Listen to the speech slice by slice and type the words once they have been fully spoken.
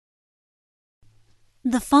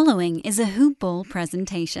The following is a Hoop Ball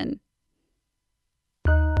presentation.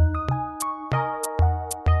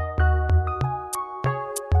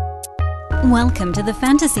 Welcome to the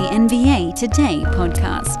Fantasy NBA Today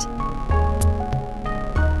podcast.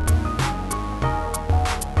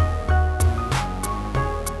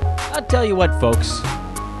 I'll tell you what, folks.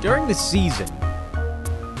 During the season,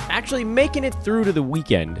 actually making it through to the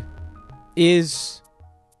weekend is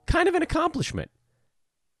kind of an accomplishment.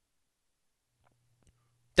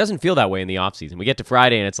 Doesn't feel that way in the offseason. We get to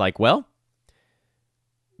Friday and it's like, well,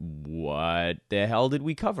 what the hell did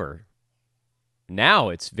we cover? Now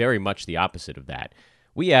it's very much the opposite of that.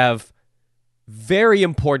 We have very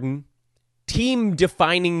important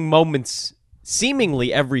team-defining moments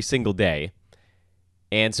seemingly every single day.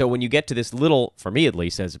 And so when you get to this little, for me at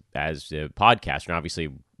least, as a podcaster, and obviously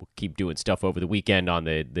we'll keep doing stuff over the weekend on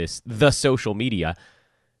the social media,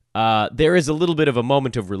 there is a little bit of a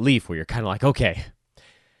moment of relief where you're kind of like, okay,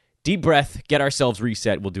 deep breath, get ourselves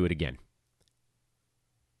reset, we'll do it again.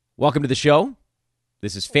 Welcome to the show.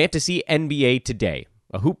 This is Fantasy NBA Today,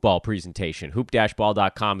 a hoop ball presentation.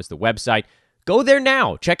 Hoop-ball.com is the website. Go there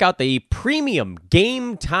now. Check out the premium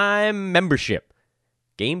Game Time membership.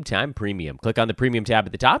 Game Time Premium. Click on the Premium tab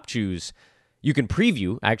at the top. Choose. You can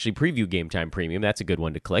preview Game Time Premium. That's a good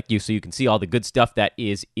one to click so you can see all the good stuff that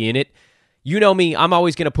is in it. You know me. I'm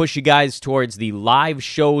always going to push you guys towards the live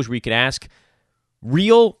shows where you can ask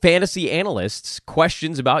real fantasy analysts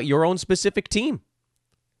questions about your own specific team.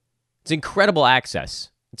 It's incredible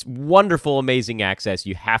access. It's wonderful, amazing access.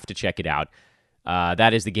 You have to check it out.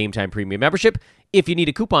 That is the Game Time Premium membership. If you need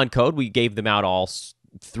a coupon code, we gave them out all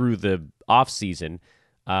through the off-season.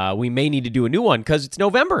 We may need to do a new one because it's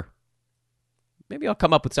November. Maybe I'll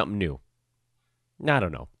come up with something new. I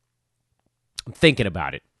don't know. I'm thinking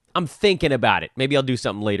about it. Maybe I'll do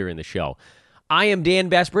something later in the show. I am Dan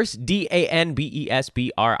Besbris, DANBESBRIS.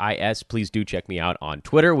 Please do check me out on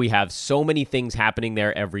Twitter. We have so many things happening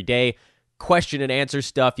there every day. Question and answer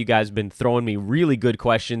stuff. You guys have been throwing me really good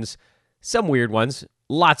questions. Some weird ones.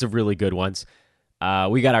 Lots of really good ones.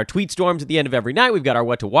 We got our tweet storms at the end of every night. We've got our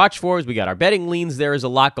what to watch fors. We got our betting leans. There is a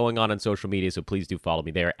lot going on social media, so please do follow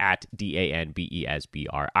me there at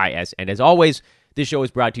DANBESBRIS. And as always, this show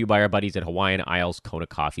is brought to you by our buddies at Hawaiian Isles Kona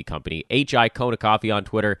Coffee Company. HI Kona Coffee on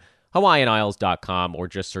Twitter, HawaiianIsles.com, or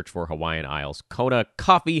just search for Hawaiian Isles Kona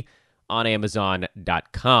Coffee on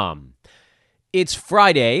Amazon.com. It's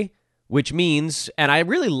Friday, which means, and I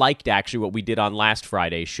really liked actually what we did on last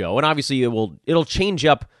Friday's show, and obviously it'll change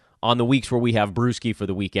up on the weeks where we have Brewski for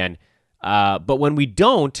the weekend, but when we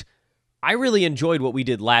don't, I really enjoyed what we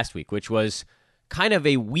did last week, which was kind of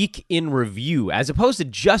a week in review, as opposed to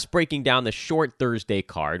just breaking down the short Thursday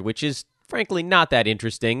card, which is frankly not that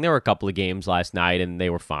interesting. There were a couple of games last night, and they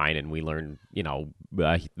were fine, and we learned, a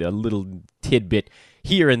little tidbit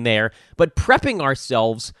here and there. But prepping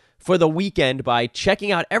ourselves for the weekend by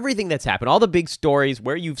checking out everything that's happened, all the big stories,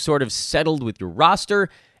 where you've sort of settled with your roster,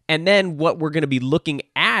 and then what we're going to be looking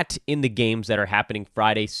at in the games that are happening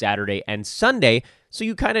Friday, Saturday, and Sunday, so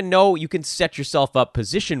you kind of know you can set yourself up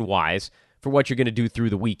position-wise for what you're going to do through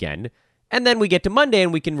the weekend. And then we get to Monday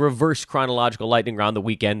and we can reverse chronological lightning round the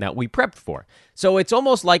weekend that we prepped for. So it's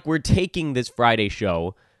almost like we're taking this Friday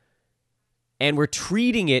show and we're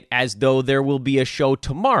treating it as though there will be a show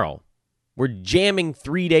tomorrow. We're jamming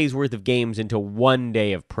 3 days worth of games into 1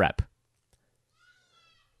 day of prep.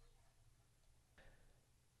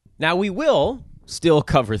 Now we will still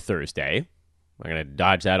cover Thursday. We're going to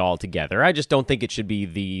dodge that altogether. I just don't think it should be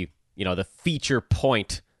the feature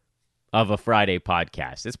point of a Friday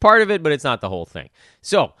podcast. It's part of it, but it's not the whole thing.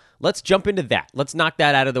 So let's jump into that. Let's knock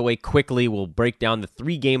that out of the way quickly. We'll break down the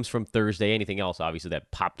 3 games from Thursday, anything else, obviously,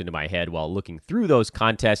 that popped into my head while looking through those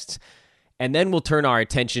contests. And then we'll turn our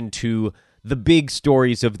attention to the big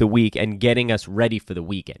stories of the week and getting us ready for the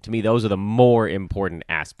weekend. To me, those are the more important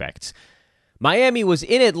aspects. Miami was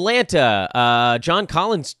in Atlanta. John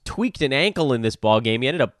Collins tweaked an ankle in this ballgame. He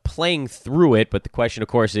ended up playing through it, but the question, of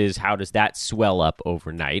course, is how does that swell up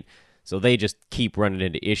overnight? So they just keep running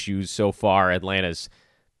into issues so far.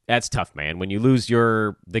 That's tough, man. When you lose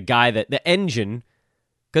the guy the engine,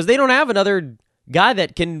 because they don't have another guy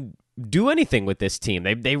that can do anything with this team.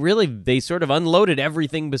 They sort of unloaded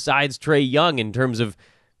everything besides Trae Young in terms of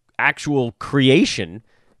actual creation.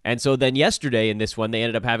 And so then yesterday in this one, they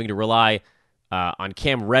ended up having to rely on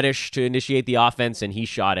Cam Reddish to initiate the offense, and he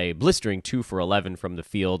shot a blistering 2 for 11 from the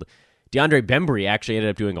field. DeAndre Bembry actually ended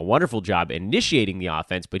up doing a wonderful job initiating the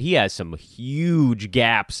offense, but he has some huge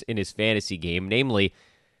gaps in his fantasy game, namely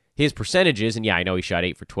his percentages. And yeah, I know he shot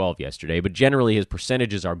 8 for 12 yesterday, but generally his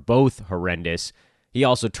percentages are both horrendous. He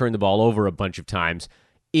also turned the ball over a bunch of times.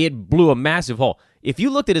 it blew a massive hole. If you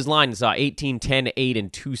looked at his line and saw 18, 10, 8,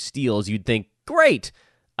 and 2 steals, you'd think, great.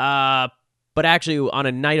 But actually, on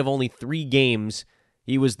a night of only 3 games,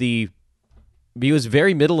 he was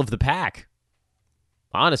very middle of the pack.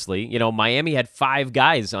 Honestly, Miami had 5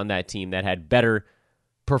 guys on that team that had better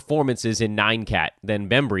performances in 9-cat than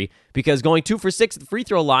Bembry, because going 2 for 6 at the free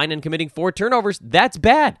throw line and committing 4 turnovers, that's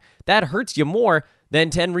bad. That hurts you more than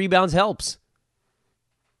 10 rebounds helps.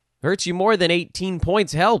 Hurts you more than 18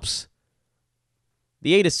 points helps.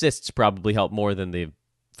 The 8 assists probably help more than the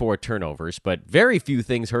 4 turnovers, but very few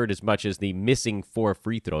things hurt as much as the missing 4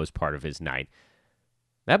 free throws part of his night.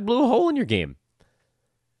 That blew a hole in your game.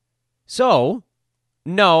 So,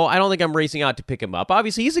 no, I don't think I'm racing out to pick him up.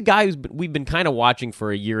 Obviously, he's a guy we've been kind of watching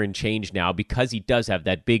for a year and change now because he does have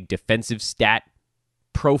that big defensive stat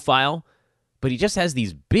profile, but he just has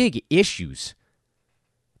these big issues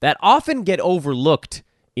that often get overlooked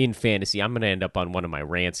in fantasy. I'm going to end up on one of my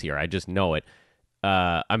rants here. I just know it.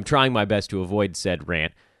 I'm trying my best to avoid said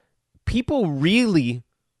rant. People really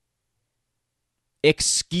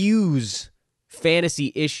excuse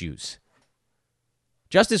fantasy issues.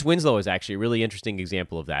 Justice Winslow is actually a really interesting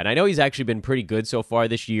example of that. And I know he's actually been pretty good so far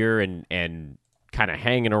this year and kind of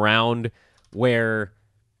hanging around where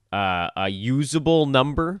a usable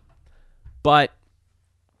number, but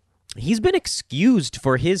he's been excused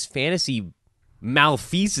for his fantasy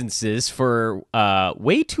malfeasances for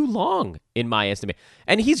way too long, in my estimate.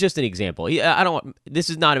 And he's just an example. This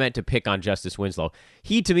is not meant to pick on Justice Winslow.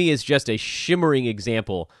 He, to me, is just a shimmering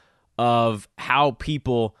example of how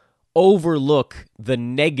people overlook the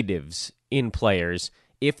negatives in players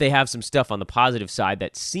if they have some stuff on the positive side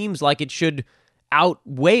that seems like it should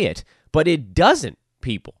outweigh it, but it doesn't,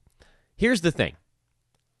 people. Here's the thing.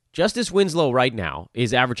 Justice Winslow right now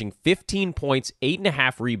is averaging 15 points,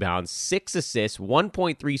 8.5 rebounds, 6 assists,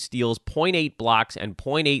 1.3 steals, 0.8 blocks, and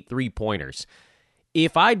 0.8 3-pointers.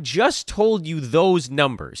 If I just told you those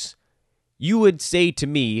numbers, you would say to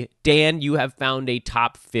me, Dan, you have found a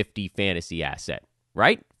top 50 fantasy asset,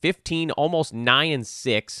 right? 15, almost 9 and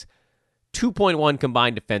 6, 2.1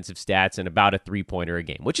 combined defensive stats, and about a 3-pointer a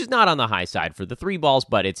game, which is not on the high side for the 3 balls,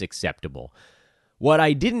 but it's acceptable. What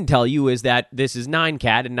I didn't tell you is that this is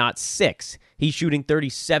 9-cat and not 6. He's shooting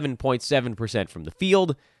 37.7% from the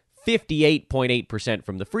field, 58.8%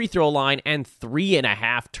 from the free throw line, and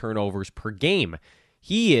 3.5 turnovers per game.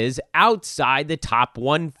 He is outside the top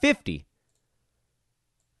 150.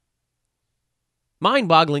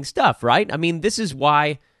 Mind-boggling stuff, right? I mean, this is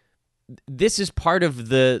why this is part of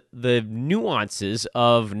the nuances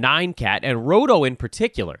of 9-cat and Roto in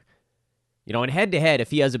particular. In head-to-head,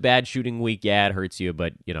 if he has a bad shooting week, yeah, it hurts you,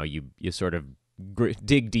 but, you sort of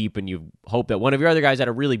dig deep and you hope that one of your other guys had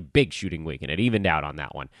a really big shooting week and it evened out on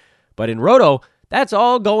that one. But in Roto, that's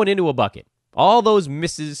all going into a bucket. All those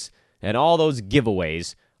misses and all those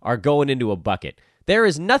giveaways are going into a bucket. There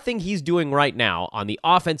is nothing he's doing right now on the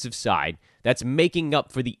offensive side that's making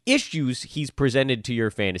up for the issues he's presented to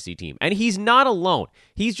your fantasy team. And he's not alone.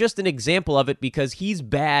 He's just an example of it because he's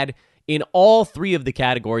bad in all 3 of the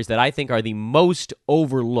categories that I think are the most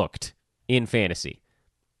overlooked in fantasy.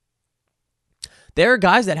 There are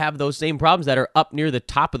guys that have those same problems that are up near the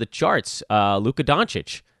top of the charts. Luka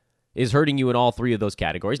Doncic is hurting you in all 3 of those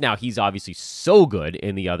categories. Now, he's obviously so good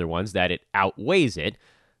in the other ones that it outweighs it.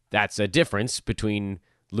 That's a difference between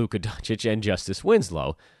Luka Doncic and Justice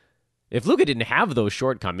Winslow. If Luka didn't have those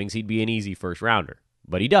shortcomings, he'd be an easy first rounder.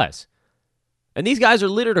 But he does. And these guys are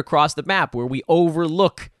littered across the map where we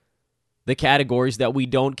overlook the categories that we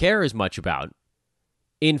don't care as much about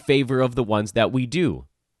in favor of the ones that we do.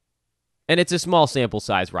 And it's a small sample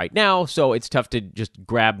size right now, so it's tough to just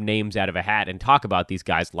grab names out of a hat and talk about these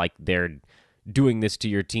guys like they're doing this to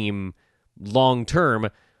your team long term.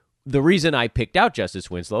 The reason I picked out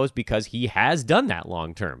Justice Winslow is because he has done that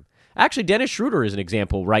long term. Actually, Dennis Schroeder is an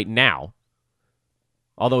example right now,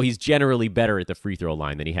 although he's generally better at the free throw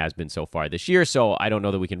line than he has been so far this year, so I don't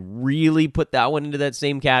know that we can really put that one into that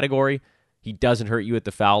same category. He doesn't hurt you at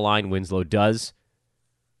the foul line. Winslow does.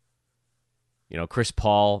 Chris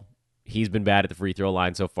Paul, he's been bad at the free throw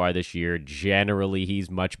line so far this year. Generally, he's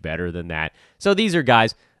much better than that. So these are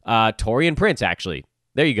guys. Taurean Prince, actually.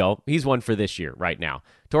 There you go. He's one for this year right now.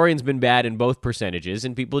 Taurean's been bad in both percentages,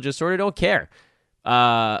 and people just sort of don't care.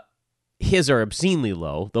 His are obscenely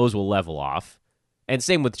low. Those will level off. And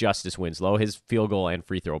same with Justice Winslow. His field goal and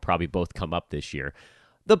free throw will probably both come up this year.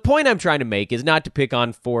 The point I'm trying to make is not to pick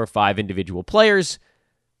on 4 or 5 individual players.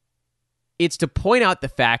 It's to point out the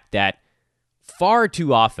fact that far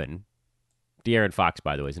too often, De'Aaron Fox,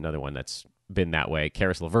 by the way, is another one that's been that way.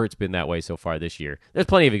 Karis LeVert's been that way so far this year. There's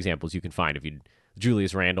plenty of examples you can find.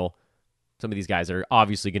 Julius Randle, Some of these guys are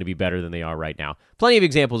obviously going to be better than they are right now. Plenty of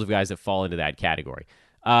examples of guys that fall into that category.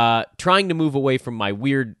 Trying to move away from my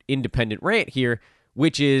weird independent rant here,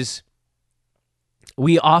 which is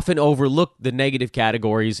we often overlook the negative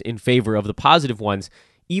categories in favor of the positive ones,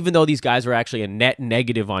 even though these guys are actually a net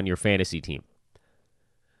negative on your fantasy team.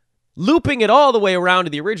 Looping it all the way around to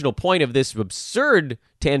the original point of this absurd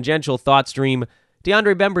tangential thought stream,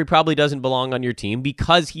 DeAndre Bembry probably doesn't belong on your team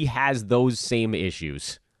because he has those same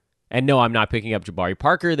issues. And no, I'm not picking up Jabari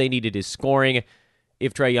Parker. They needed his scoring.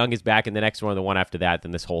 If Trae Young is back in the next one or the one after that,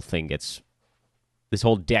 then this whole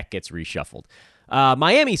deck gets reshuffled.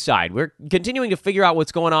 Miami side, we're continuing to figure out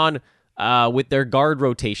what's going on with their guard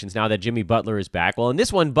rotations now that Jimmy Butler is back. Well, in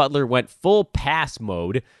this one, Butler went full pass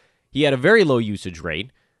mode. He had a very low usage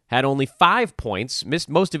rate. Had only 5 points, missed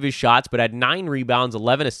most of his shots, but had 9 rebounds,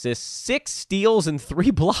 11 assists, 6 steals, and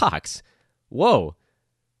 3 blocks. Whoa.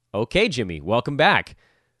 Okay, Jimmy, welcome back.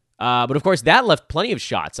 But of course, that left plenty of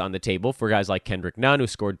shots on the table for guys like Kendrick Nunn, who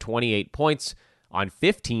scored 28 points on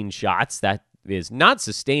 15 shots. That is not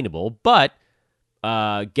sustainable, but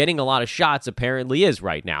getting a lot of shots apparently is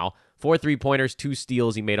right now. 4 3-pointers, 2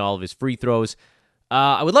 steals. He made all of his free throws.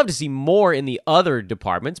 I would love to see more in the other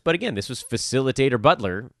departments, but again, this was facilitator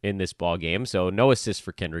Butler in this ball game, so no assists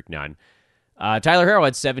for Kendrick Nunn. Tyler Herro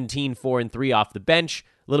had 17, 4, and 3 off the bench.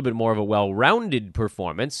 A little bit more of a well-rounded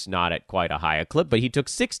performance, not at quite a high clip, but he took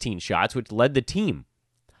 16 shots, which led the team.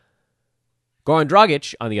 Goran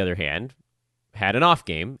Dragic, on the other hand, had an off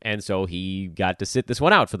game, and so he got to sit this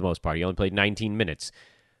one out for the most part. He only played 19 minutes.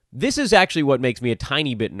 This is actually what makes me a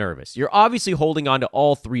tiny bit nervous. You're obviously holding on to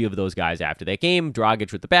all 3 of those guys after that game.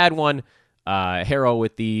 Dragic with the bad one, Herro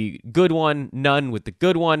with the good one, Nunn with the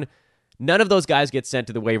good one. None of those guys get sent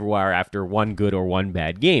to the waiver wire after one good or one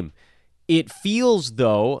bad game. It feels,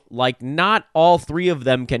 though, like not all 3 of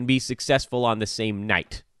them can be successful on the same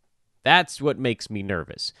night. That's what makes me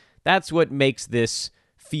nervous. That's what makes this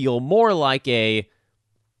feel more like a...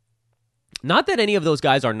 Not that any of those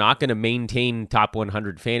guys are not going to maintain top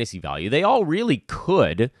 100 fantasy value. They all really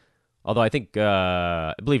could. Although I think,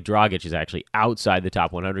 I believe Dragic is actually outside the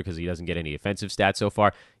top 100 because he doesn't get any defensive stats so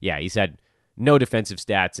far. Yeah, he's had no defensive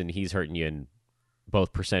stats, and he's hurting you in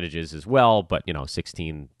both percentages as well. But,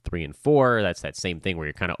 16, 3, and 4, that's that same thing where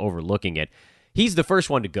you're kind of overlooking it. He's the first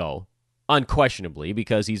one to go, unquestionably,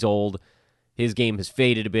 because he's old. His game has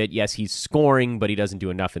faded a bit. Yes, he's scoring, but he doesn't do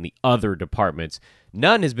enough in the other departments.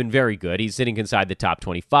 Nunn has been very good. He's sitting inside the top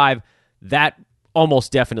 25. That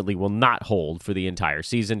almost definitely will not hold for the entire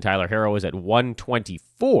season. Tyler Herro is at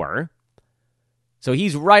 124. So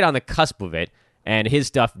he's right on the cusp of it, and his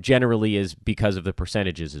stuff generally is because of the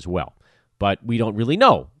percentages as well. But we don't really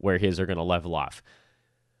know where his are going to level off.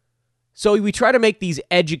 So we try to make these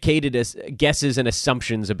educated guesses and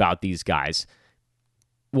assumptions about these guys.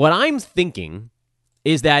 What I'm thinking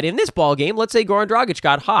is that in this ball game, let's say Goran Dragic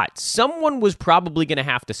got hot. Someone was probably going to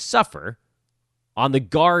have to suffer on the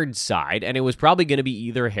guard side, and it was probably going to be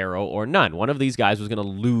either Herro or Nunn. One of these guys was going to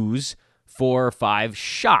lose 4 or 5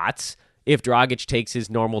 shots if Dragic takes his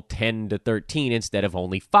normal 10 to 13 instead of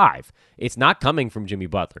only 5. It's not coming from Jimmy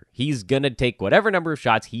Butler. He's going to take whatever number of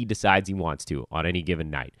shots he decides he wants to on any given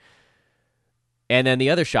night. And then the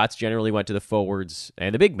other shots generally went to the forwards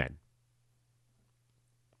and the big men.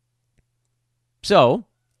 So,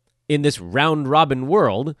 in this round-robin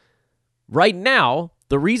world, right now,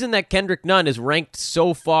 the reason that Kendrick Nunn is ranked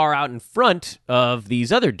so far out in front of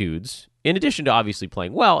these other dudes, in addition to obviously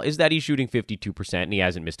playing well, is that he's shooting 52% and he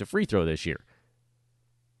hasn't missed a free throw this year.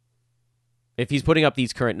 If he's putting up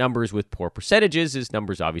these current numbers with poor percentages, his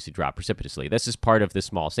numbers obviously drop precipitously. This is part of the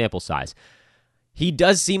small sample size. He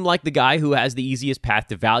does seem like the guy who has the easiest path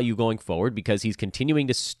to value going forward because he's continuing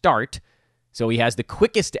to start. So he has the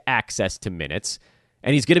quickest access to minutes,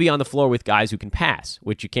 and he's going to be on the floor with guys who can pass,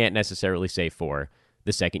 which you can't necessarily say for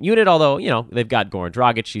the second unit, although, they've got Goran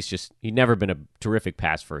Dragic. He's never been a terrific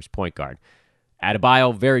pass-first point guard.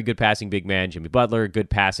 Adebayo, very good passing big man. Jimmy Butler, good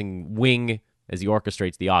passing wing as he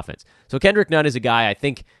orchestrates the offense. So Kendrick Nunn is a guy I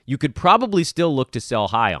think you could probably still look to sell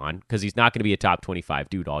high on because he's not going to be a top 25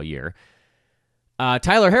 dude all year.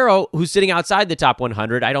 Tyler Herro, who's sitting outside the top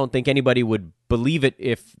 100, I don't think anybody would believe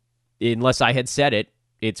it unless I had said it.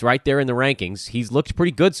 It's right there in the rankings. He's looked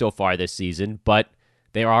pretty good so far this season, but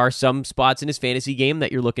there are some spots in his fantasy game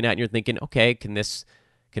that you're looking at and you're thinking, okay, can this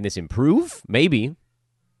improve? Maybe.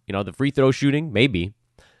 The free throw shooting? Maybe.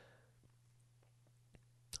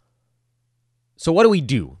 So what do we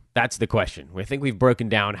do? That's the question. I think we've broken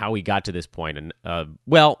down how we got to this point. And,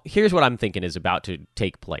 here's what I'm thinking is about to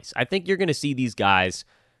take place. I think you're going to see these guys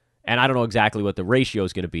And I don't know exactly what the ratio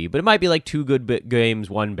is going to be, but it might be like 2 good games,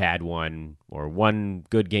 1 bad one, or 1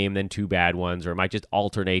 good game, then 2 bad ones, or it might just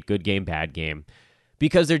alternate good game, bad game,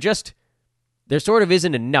 because there sort of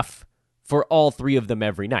isn't enough for all 3 of them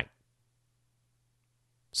every night.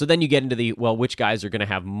 So then you get into which guys are going to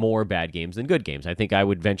have more bad games than good games? I think I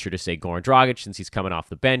would venture to say Goran Dragic, since he's coming off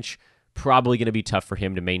the bench. Probably going to be tough for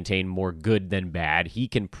him to maintain more good than bad. He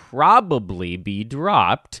can probably be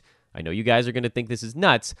dropped. I know you guys are going to think this is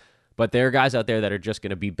nuts, but there are guys out there that are just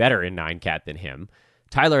going to be better in 9-cat than him.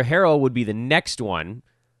 Tyler Herro would be the next one,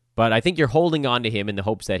 but I think you're holding on to him in the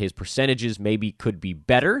hopes that his percentages maybe could be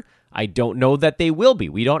better. I don't know that they will be.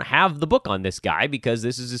 We don't have the book on this guy because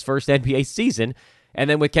this is his first NBA season. And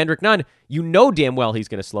then with Kendrick Nunn, you know damn well he's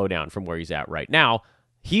going to slow down from where he's at right now.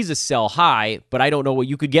 He's a sell high, but I don't know what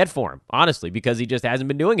you could get for him, honestly, because he just hasn't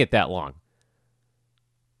been doing it that long.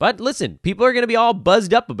 But listen, people are going to be all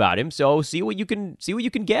buzzed up about him, so see what you can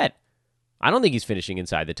get. I don't think he's finishing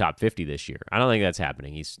inside the top 50 this year. I don't think that's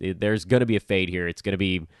happening. There's going to be a fade here. It's going to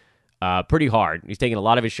be pretty hard. He's taking a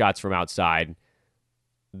lot of his shots from outside.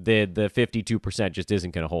 The 52% just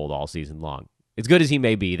isn't going to hold all season long. As good as he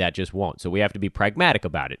may be, that just won't. So we have to be pragmatic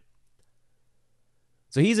about it.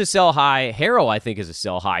 So he's a sell high. Herro, I think, is a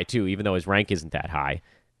sell high, too, even though his rank isn't that high.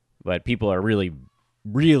 But people are really,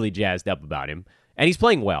 really jazzed up about him. And he's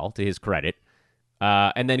playing well, to his credit.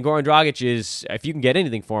 And then Goran Dragic is, if you can get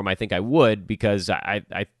anything for him, I think I would, because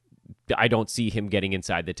I don't see him getting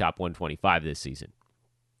inside the top 125 this season.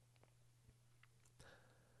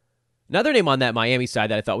 Another name on that Miami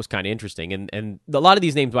side that I thought was kind of interesting, and a lot of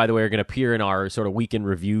these names, by the way, are going to appear in our sort of weekend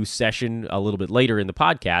review session a little bit later in the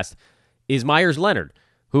podcast, is Myers Leonard,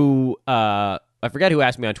 who, I forget who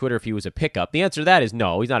asked me on Twitter if he was a pickup. The answer to that is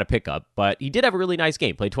no, he's not a pickup, but he did have a really nice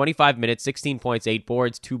game. Played 25 minutes, 16 points, 8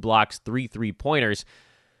 boards, 2 blocks, 3 3-pointers.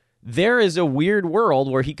 There is a weird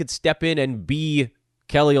world where he could step in and be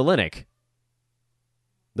Kelly Olynyk.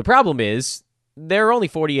 The problem is, there are only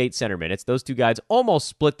 48 center minutes. Those 2 guys almost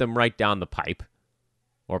split them right down the pipe,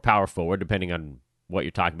 or power forward, depending on what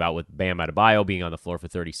you're talking about, with Bam Adebayo being on the floor for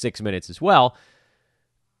 36 minutes as well.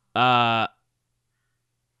 I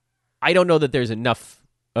don't know that there's enough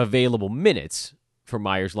available minutes for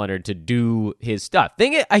Myers Leonard to do his stuff.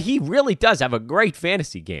 He really does have a great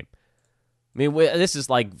fantasy game. I mean, this is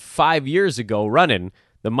like 5 years ago running,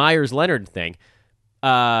 the Myers Leonard thing.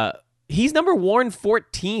 He's number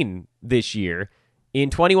 114 this year. In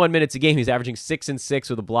 21 minutes a game, he's averaging 6 and 6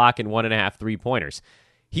 with a block and 1.5 3-pointers.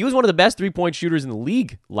 He was one of the best 3-point shooters in the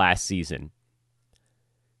league last season.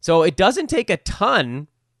 So it doesn't take a ton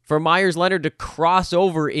for Myers Leonard to cross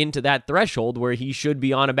over into that threshold where he should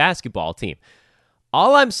be on a basketball team.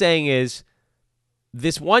 All I'm saying is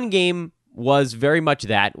this one game was very much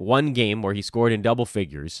that, one game where he scored in double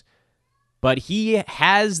figures, but he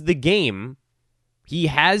has the game. He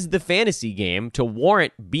has the fantasy game to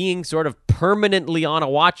warrant being sort of permanently on a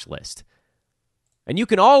watch list. And you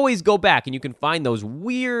can always go back and you can find those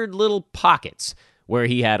weird little pockets where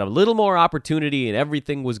he had a little more opportunity and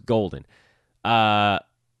everything was golden. Last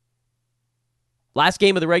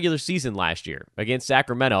game of the regular season last year against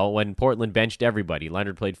Sacramento when Portland benched everybody.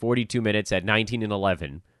 Leonard played 42 minutes at 19 and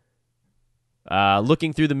 11.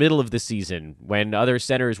 Looking through the middle of the season when other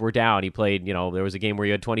centers were down, he played, there was a game where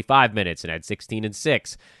he had 25 minutes and had 16 and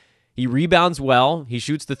 6. He rebounds well. He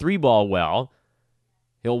shoots the 3-ball well.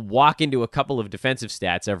 He'll walk into a couple of defensive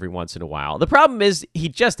stats every once in a while. The problem is he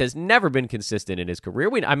just has never been consistent in his career.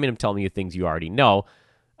 I'm telling you things you already know.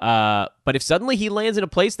 But if suddenly he lands in a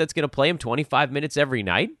place that's going to play him 25 minutes every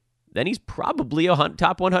night, then he's probably a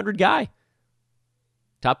top 100 guy.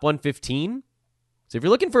 Top 115. So if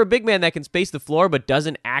you're looking for a big man that can space the floor but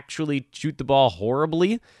doesn't actually shoot the ball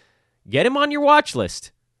horribly, get him on your watch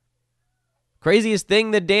list. Craziest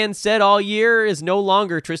thing that Dan said all year is no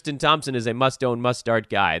longer Tristan Thompson is a must-own, must-start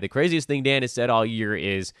guy. The craziest thing Dan has said all year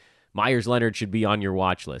is Myers Leonard should be on your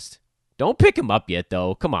watch list. Don't pick him up yet,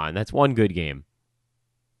 though. Come on, that's one good game.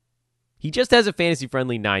 He just has a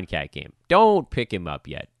fantasy-friendly 9-cat game. Don't pick him up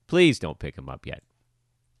yet. Please don't pick him up yet.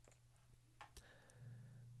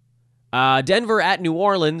 Denver at New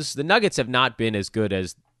Orleans. The Nuggets have not been as good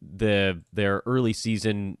as their early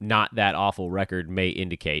season, not that awful record may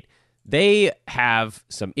indicate. They have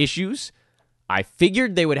some issues. I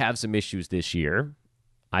figured they would have some issues this year.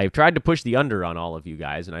 I've tried to push the under on all of you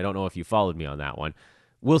guys, and I don't know if you followed me on that one.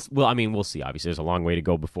 We'll see. Obviously, there's a long way to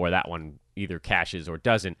go before that one either cashes or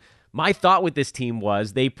doesn't. My thought with this team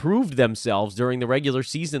was they proved themselves during the regular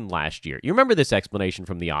season last year. You remember this explanation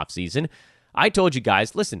from the offseason. I told you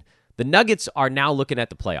guys, listen, the Nuggets are now looking at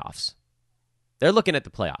the playoffs. They're looking at the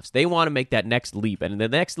playoffs. They want to make that next leap, and the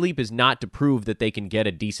next leap is not to prove that they can get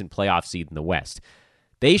a decent playoff seed in the West.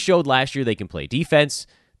 They showed last year they can play defense.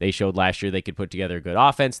 They showed last year they could put together a good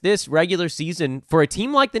offense. This regular season, for a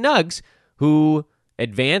team like the Nugs, who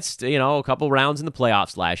advanced, a couple rounds in the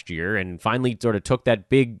playoffs last year and finally sort of took that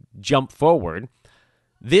big jump forward,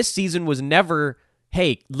 this season was never,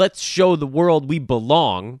 hey, let's show the world we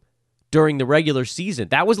belong during the regular season.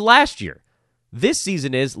 That was last year. This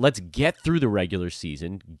season is, let's get through the regular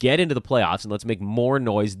season, get into the playoffs, and let's make more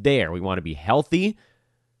noise there. We want to be healthy.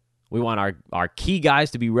 We want our key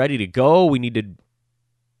guys to be ready to go. We need to,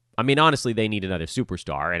 honestly, they need another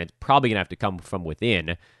superstar, and it's probably going to have to come from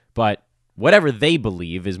within, but whatever they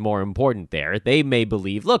believe is more important there. They may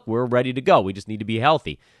believe, look, we're ready to go. We just need to be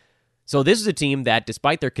healthy. So this is a team that,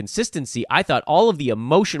 despite their consistency, I thought all of the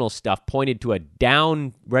emotional stuff pointed to a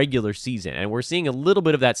down regular season, and we're seeing a little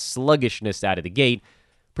bit of that sluggishness out of the gate.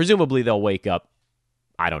 Presumably they'll wake up,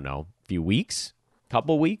 I don't know, a few weeks,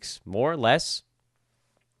 couple weeks, more or less.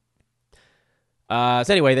 So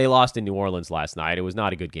anyway, they lost in New Orleans last night. It was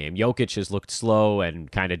not a good game. Jokic has looked slow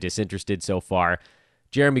and kind of disinterested so far.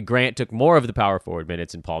 Jeremy Grant took more of the power forward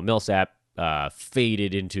minutes, and Paul Millsap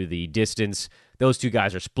faded into the distance. Those two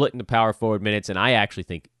guys are splitting the power forward minutes, and I actually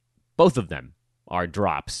think both of them are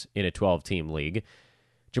drops in a 12-team league.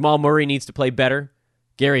 Jamal Murray needs to play better.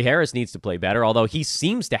 Gary Harris needs to play better, although he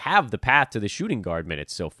seems to have the path to the shooting guard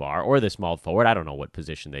minutes so far, or the small forward. I don't know what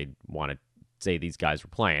position they want to say these guys are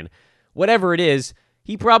playing. Whatever it is,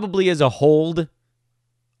 he probably is a hold.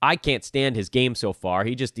 I can't stand his game so far.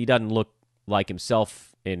 He doesn't look like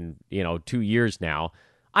himself in, 2 years now.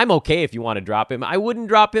 I'm okay if you want to drop him. I wouldn't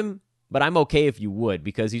drop him, but I'm okay if you would,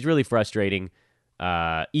 because he's really frustrating,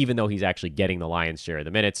 even though he's actually getting the lion's share of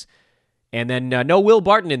the minutes. And then no Will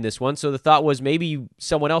Barton in this one, so the thought was maybe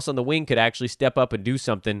someone else on the wing could actually step up and do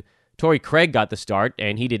something. Torrey Craig got the start,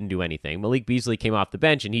 and he didn't do anything. Malik Beasley came off the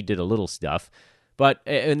bench, and he did a little stuff.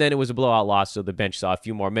 And then it was a blowout loss, so the bench saw a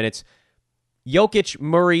few more minutes. Jokic,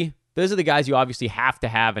 Murray, those are the guys you obviously have to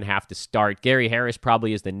have and have to start. Gary Harris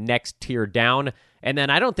probably is the next tier down. And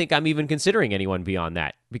then I don't think I'm even considering anyone beyond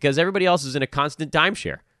that, because everybody else is in a constant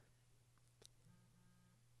timeshare.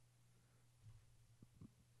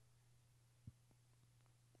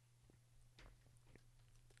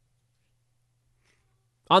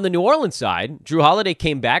 On the New Orleans side, Drew Holiday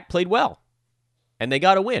came back, played well, and they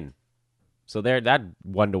got a win. So there, that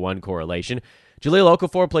one-to-one correlation. Jahlil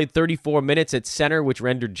Okafor played 34 minutes at center, which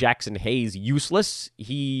rendered Jackson Hayes useless.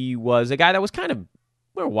 He was a guy that was we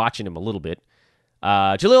were watching him a little bit.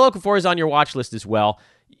 Jahlil Okafor is on your watch list as well.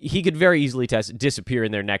 He could very easily disappear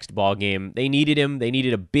in their next ball game. They needed him. They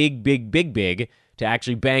needed a big to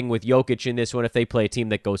actually bang with Jokic in this one. If they play a team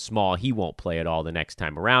that goes small, he won't play at all the next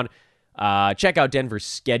time around. Check out Denver's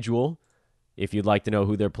schedule if you'd like to know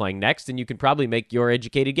who they're playing next, and you can probably make your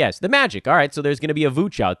educated guess. The Magic. All right, so there's going to be a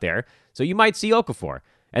Vooch out there, so you might see Okafor.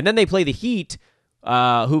 And then they play the Heat,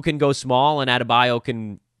 who can go small, and Adebayo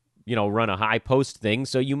can, run a high post thing,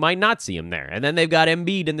 so you might not see him there. And then they've got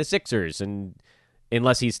Embiid and the Sixers, and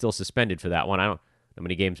unless he's still suspended for that one. I don't know how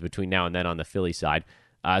many games between now and then on the Philly side.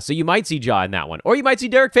 So you might see Ja in that one. Or you might see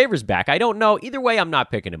Derek Favors back. I don't know. Either way, I'm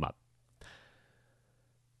not picking him up.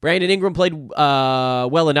 Brandon Ingram played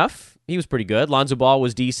well enough. He was pretty good. Lonzo Ball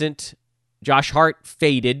was decent. Josh Hart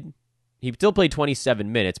faded. He still played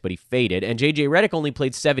 27 minutes, but he faded. And J.J. Redick only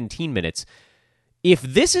played 17 minutes. If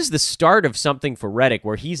this is the start of something for Redick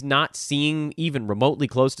where he's not seeing even remotely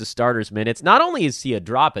close to starters' minutes, not only is he a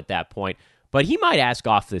drop at that point, but he might ask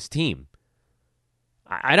off this team.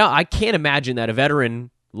 I can't imagine that a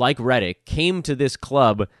veteran like Redick came to this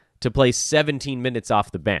club to play 17 minutes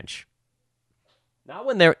off the bench. Not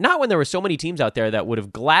when there were so many teams out there that would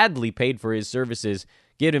have gladly paid for his services,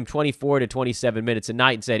 give him 24 to 27 minutes a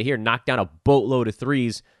night and said, here, knock down a boatload of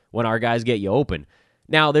threes when our guys get you open.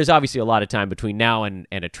 Now, there's obviously a lot of time between now and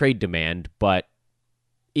a trade demand, but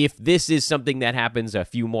if this is something that happens a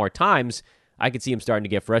few more times, I could see him starting to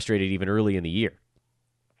get frustrated even early in the year.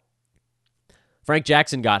 Frank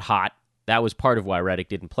Jackson got hot. That was part of why Redick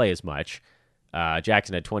didn't play as much.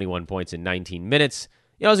 Jackson had 21 points in 19 minutes.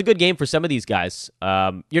 It was a good game for some of these guys.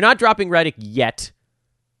 You're not dropping Redick yet,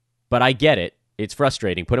 but I get it. It's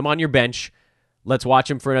frustrating. Put him on your bench. Let's watch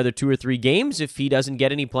him for another 2 or 3 games. If he doesn't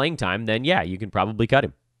get any playing time, then yeah, you can probably cut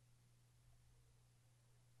him.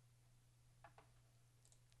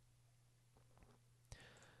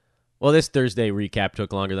 Well, this Thursday recap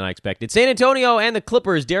took longer than I expected. San Antonio and the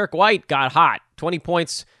Clippers, Derek White got hot. 20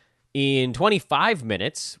 points in 25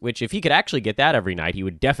 minutes, which if he could actually get that every night, he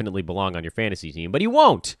would definitely belong on your fantasy team, but he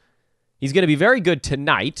won't. He's going to be very good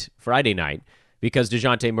tonight, Friday night, because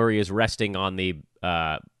DeJounte Murray is resting on the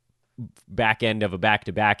back end of a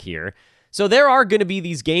back-to-back here. So there are going to be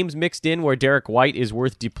these games mixed in where Derek White is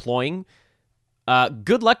worth deploying.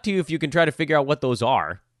 Good luck to you if you can try to figure out what those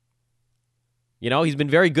are. He's been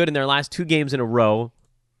very good in their last 2 games in a row.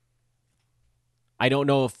 I don't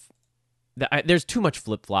know if... there's too much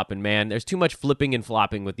flip-flopping, man. There's too much flipping and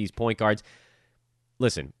flopping with these point guards.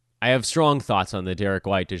 Listen, I have strong thoughts on the Derek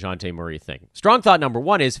White, DeJounte Murray thing. Strong thought number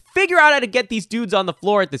 1 is figure out how to get these dudes on the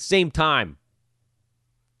floor at the same time.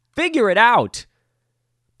 Figure it out.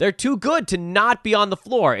 They're too good to not be on the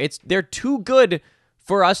floor. They're too good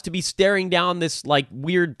for us to be staring down this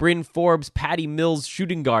weird Bryn Forbes, Patty Mills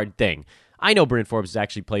shooting guard thing. I know Bryn Forbes has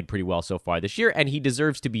actually played pretty well so far this year, and he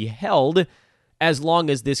deserves to be held as long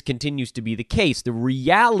as this continues to be the case. The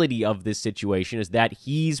reality of this situation is that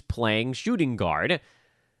he's playing shooting guard,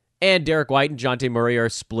 and Derek White and DeJounte Murray are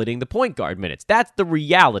splitting the point guard minutes. That's the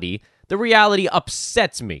reality. The reality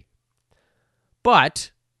upsets me. But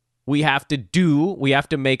we have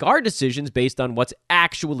to make our decisions based on what's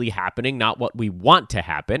actually happening, not what we want to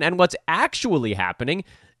happen. And what's actually happening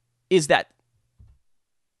is that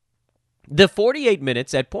the 48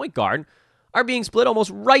 minutes at point guard are being split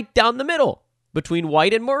almost right down the middle between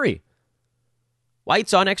White and Murray. White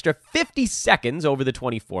saw an extra 50 seconds over the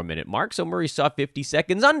 24-minute mark, so Murray saw 50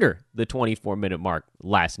 seconds under the 24-minute mark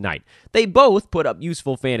last night. They both put up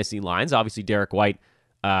useful fantasy lines. Obviously, Derek White,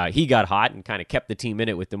 he got hot and kind of kept the team in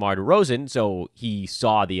it with DeMar DeRozan, so he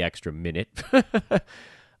saw the extra minute.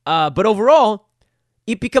 But overall,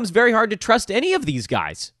 it becomes very hard to trust any of these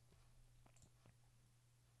guys.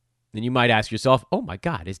 Then you might ask yourself, oh my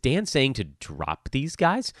God, is Dan saying to drop these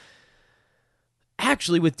guys?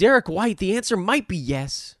 Actually, with Derek White, the answer might be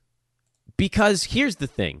yes. Because here's the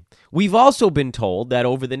thing. We've also been told that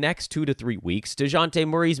over the next 2 to 3 weeks, DeJounte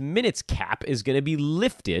Murray's minutes cap is going to be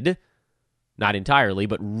lifted, not entirely,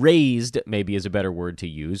 but raised, maybe is a better word to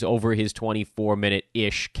use, over his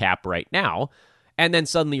 24-minute-ish cap right now. And then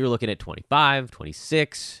suddenly you're looking at 25,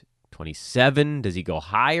 26, 27. Does he go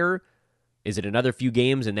higher? Is it another few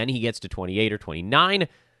games and then he gets to 28 or 29?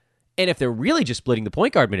 And if they're really just splitting the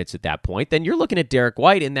point guard minutes at that point, then you're looking at Derek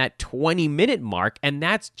White in that 20-minute mark, and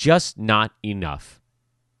that's just not enough.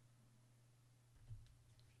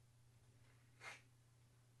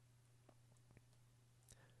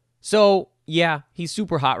 So, yeah, he's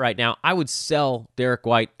super hot right now. I would sell Derek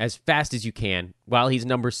White as fast as you can while he's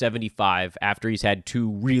number 75 after he's had 2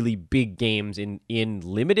 really big games in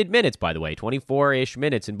limited minutes, by the way, 24-ish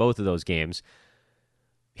minutes in both of those games.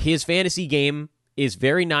 His fantasy game is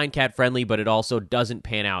very 9-cat friendly, but it also doesn't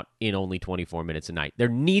pan out in only 24 minutes a night. There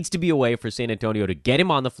needs to be a way for San Antonio to get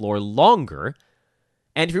him on the floor longer,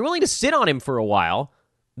 and if you're willing to sit on him for a while,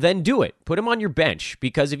 then do it. Put him on your bench,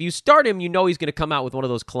 because if you start him, you know he's going to come out with one of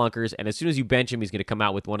those clunkers, and as soon as you bench him, he's going to come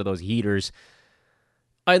out with one of those heaters,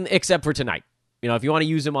 except for tonight. If you want to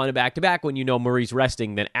use him on a back-to-back when you know Murray's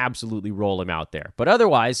resting, then absolutely roll him out there. But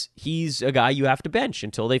otherwise, he's a guy you have to bench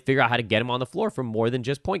until they figure out how to get him on the floor for more than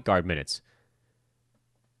just point guard minutes.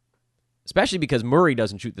 Especially because Murray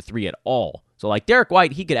doesn't shoot the 3 at all. So like Derek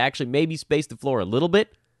White, he could actually maybe space the floor a little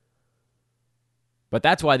bit. But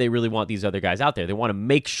that's why they really want these other guys out there. They want to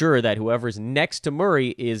make sure that whoever's next to Murray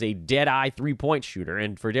is a dead-eye 3-point shooter.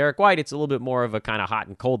 And for Derek White, it's a little bit more of a kind of hot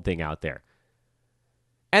and cold thing out there.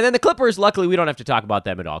 And then the Clippers, luckily, we don't have to talk about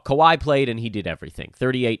them at all. Kawhi played, and he did everything.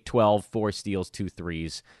 38, 12, 4 steals, 2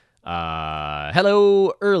 threes.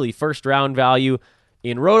 Hello, early first-round value.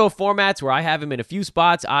 In Roto formats, where I have him in a few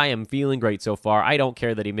spots, I am feeling great so far. I don't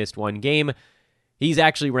care that he missed 1 game. He's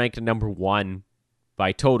actually ranked number 1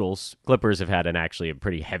 by totals. Clippers have had a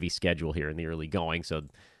pretty heavy schedule here in the early going, so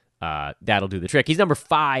that'll do the trick. He's number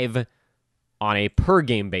 5 on a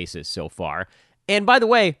per-game basis so far. And by the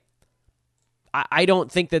way, I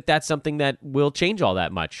don't think that that's something that will change all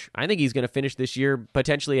that much. I think he's going to finish this year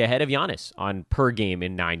potentially ahead of Giannis on per game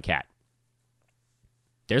in 9-cat.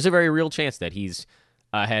 There's a very real chance that he's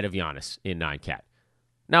ahead of Giannis in 9-cat.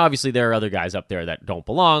 Now, obviously, there are other guys up there that don't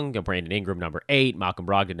belong. Brandon Ingram, number 8. Malcolm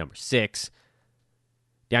Brogdon, number 6.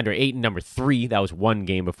 DeAndre Ayton, number 3. That was 1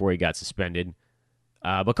 game before he got suspended.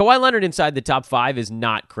 But Kawhi Leonard inside the top 5 is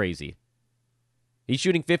not crazy. He's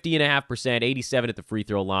shooting 50.5%, 87 at the free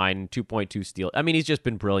throw line, 2.2 steal. I mean, he's just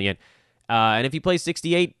been brilliant. And if he plays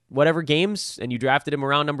 68 whatever games and you drafted him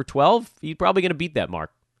around number 12, he's probably going to beat that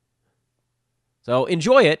mark. So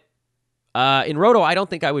enjoy it. In Roto, I don't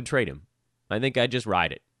think I would trade him. I think I'd just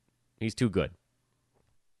ride it. He's too good.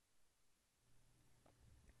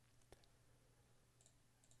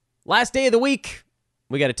 Last day of the week,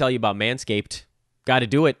 we got to tell you about Manscaped. Got to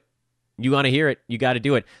do it. You want to hear it, you got to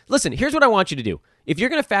do it. Listen, here's what I want you to do. if you're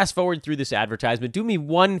going to fast forward through this advertisement, do me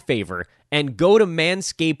one favor and go to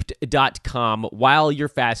manscaped.com while you're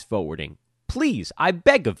fast forwarding. Please, I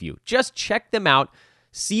beg of you, just check them out,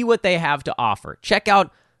 see what they have to offer. Check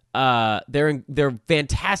out their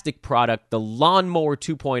fantastic product, the Lawnmower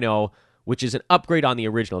 2.0, which is an upgrade on the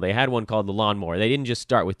original. They had one called the Lawnmower. They didn't just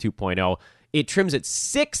start with 2.0. It trims at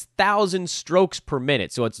 6,000 strokes per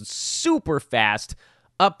minute, so it's super fast,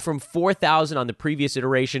 up from 4,000 on the previous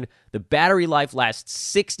iteration. The battery life lasts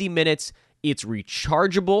 60 minutes. It's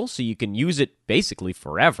rechargeable, so you can use it basically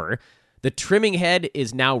forever. The trimming head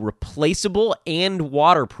is now replaceable and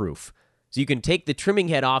waterproof. So you can take the trimming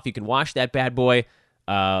head off. You can wash that bad boy,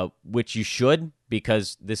 which you should,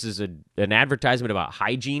 because this is an advertisement about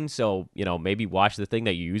hygiene. So, maybe wash the thing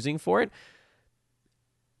that you're using for it.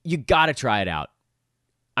 You got to try it out.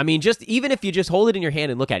 I mean, even if you just hold it in your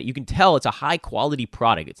hand and look at it, you can tell it's a high-quality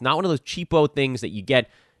product. It's not one of those cheapo things that you get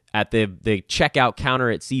at the checkout counter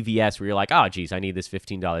at CVS where you're like, oh, geez, I need this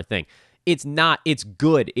 $15 thing. It's not. It's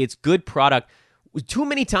good. It's good product. Too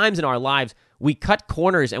many times in our lives, we cut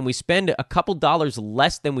corners and we spend a couple dollars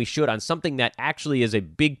less than we should on something that actually is a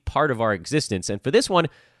big part of our existence. And for this one,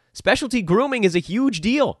 specialty grooming is a huge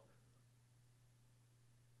deal.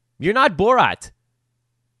 You're not Borat.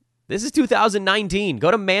 This is 2019.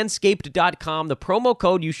 Go to manscaped.com. The promo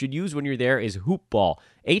code you should use when you're there is HOOPBALL.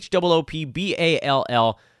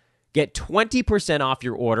 HOOPBALL. Get 20% off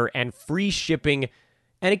your order and free shipping.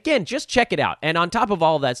 And again, just check it out. And on top of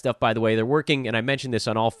all of that stuff, by the way, they're working, and I mentioned this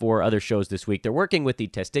on all 4 other shows this week, they're working with the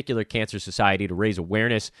Testicular Cancer Society to raise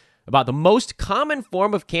awareness about the most common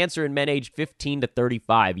form of cancer in men aged 15 to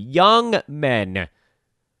 35, young men.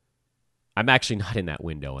 I'm actually not in that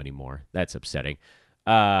window anymore. That's upsetting.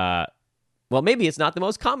 Well, maybe it's not the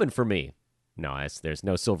most common for me. No, there's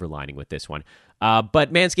no silver lining with this one.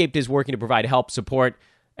 But Manscaped is working to provide help, support,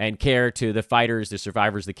 and care to the fighters, the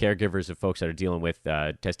survivors, the caregivers of folks that are dealing with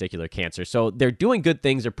testicular cancer. So they're doing good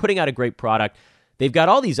things. They're putting out a great product. They've got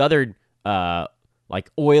all these other like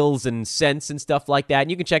oils and scents and stuff like that, and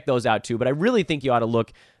you can check those out too. But I really think you ought to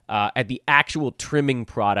look at the actual trimming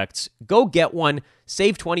products. Go get one.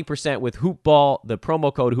 Save 20% with Hoopball, the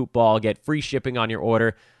promo code Hoopball. Get free shipping on your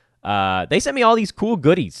order. They sent me all these cool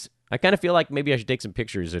goodies. I kind of feel like maybe I should take some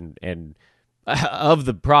pictures and of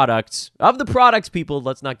the products. People,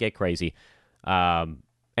 let's not get crazy.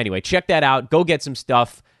 Anyway, check that out. Go get some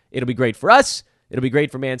stuff. It'll be great for us. It'll be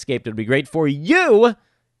great for Manscaped. It'll be great for you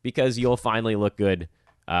because you'll finally look good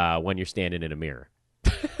when you're standing in a mirror.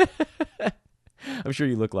 I'm sure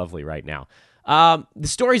you look lovely right now. The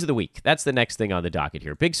stories of the week. That's the next thing on the docket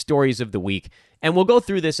here. Big stories of the week. And we'll go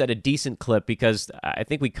through this at a decent clip because I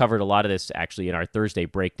think we covered a lot of this actually in our Thursday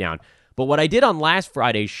breakdown. But what I did on last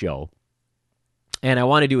Friday's show, and I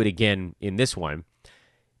want to do it again in this one,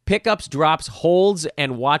 pickups, drops, holds,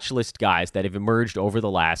 and watch list guys that have emerged over the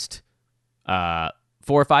last 4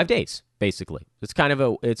 or 5 days, basically. It's kind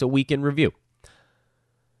of it's a week in review.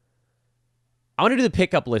 I want to do the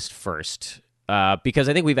pickup list first. Because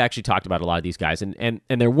I think we've actually talked about a lot of these guys, and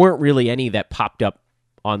there weren't really any that popped up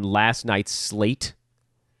on last night's slate.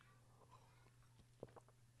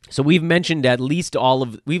 So we've mentioned these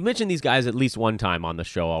guys at least one time on the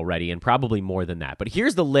show already, and probably more than that. But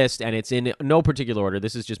here's the list, and it's in no particular order.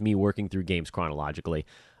 This is just me working through games chronologically.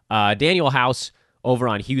 Daniel House over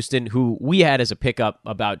on Houston, who we had as a pickup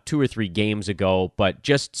about 2 or 3 games ago, but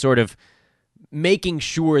just sort of making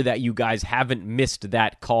sure that you guys haven't missed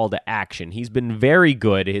that call to action. He's been very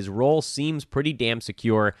good. His role seems pretty damn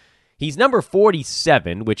secure. He's number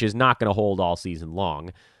 47, which is not going to hold all season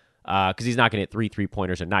long because he's not going to hit 3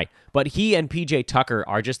 3-pointers a night. But he and PJ Tucker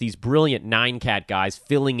are just these brilliant 9-cat guys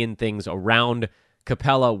filling in things around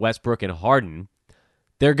Capella, Westbrook, and Harden.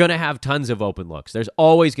 They're going to have tons of open looks. There's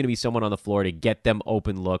always going to be someone on the floor to get them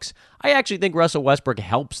open looks. I actually think Russell Westbrook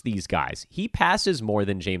helps these guys. He passes more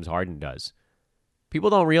than James Harden does. People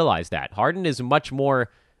don't realize that. Harden is a much more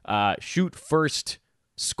shoot-first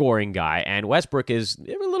scoring guy, and Westbrook is a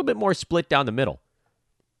little bit more split down the middle.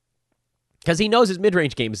 Because he knows his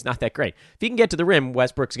mid-range game is not that great. If he can get to the rim,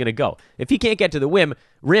 Westbrook's going to go. If he can't get to the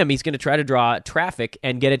rim, he's going to try to draw traffic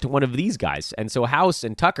and get it to one of these guys. And so House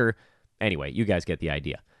and Tucker, anyway, you guys get the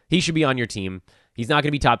idea. He should be on your team. He's not going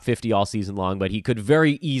to be top 50 all season long, but he could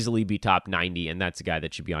very easily be top 90, and that's a guy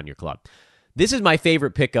that should be on your club. This is my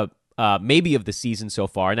favorite pickup maybe of the season so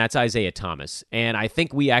far, and that's Isaiah Thomas. And I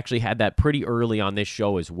think we actually had that pretty early on this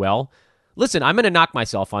show as well. Listen, I'm going to knock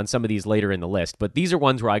myself on some of these later in the list, but these are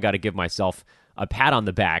ones where I got to give myself a pat on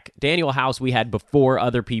the back. Daniel House we had before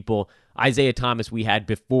other people. Isaiah Thomas we had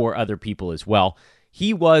before other people as well.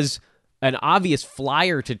 He was an obvious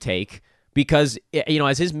flyer to take because,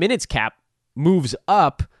 as his minutes cap moves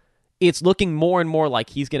up, it's looking more and more like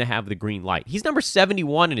he's going to have the green light. He's number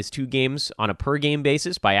 71 in his 2 games on a per-game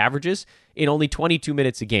basis by averages in only 22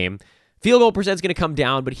 minutes a game. Field goal percent's going to come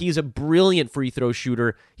down, but he's a brilliant free throw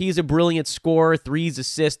shooter. He's a brilliant scorer, threes,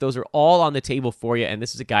 assists. Those are all on the table for you, and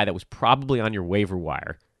this is a guy that was probably on your waiver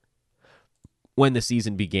wire when the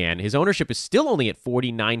season began. His ownership is still only at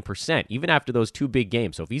 49%, even after those 2 big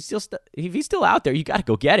games. So if he's still out there, you got to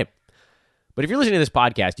go get him. But if you're listening to this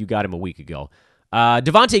podcast, you got him a week ago.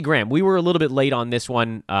 Devontae Graham, we were a little bit late on this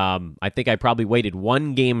one. I think I probably waited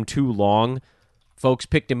 1 game too long. Folks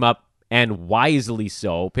picked him up, and wisely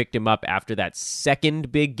so. Picked him up after that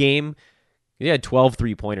second big game. He had 12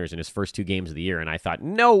 three-pointers in his first 2 games of the year, and I thought,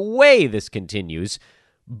 no way this continues.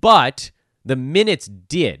 But the minutes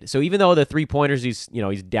did. So even though the three-pointers, he's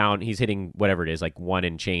down, he's hitting whatever it is, like 1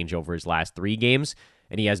 and change over his last 3 games,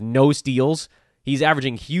 and he has no steals. He's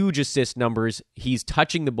averaging huge assist numbers. He's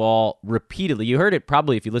touching the ball repeatedly. You heard it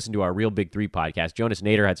probably if you listened to our Real Big 3 podcast. Jonas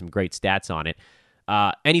Nader had some great stats on it.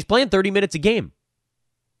 And he's playing 30 minutes a game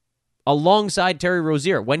alongside Terry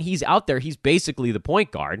Rozier. When he's out there, he's basically the point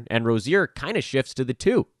guard, and Rozier kind of shifts to the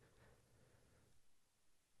 2.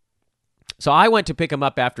 So I went to pick him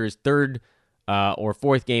up after his 3rd or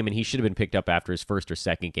 4th game, and he should have been picked up after his 1st or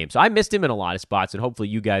 2nd game. So I missed him in a lot of spots, and hopefully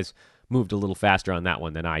you guys moved a little faster on that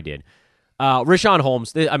one than I did. Richaun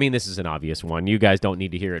Holmes, this is an obvious one. You guys don't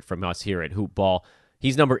need to hear it from us here at Hoop Ball.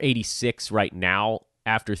 He's number 86 right now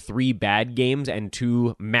after 3 bad games and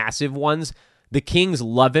 2 massive ones. The Kings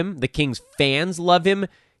love him. The Kings fans love him.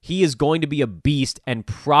 He is going to be a beast, and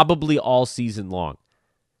probably all season long.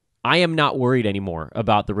 I am not worried anymore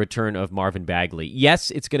about the return of Marvin Bagley. Yes,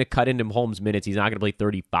 it's going to cut into Holmes' minutes. He's not going to play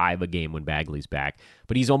 35 a game when Bagley's back,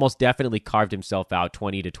 but he's almost definitely carved himself out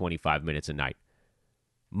 20 to 25 minutes a night.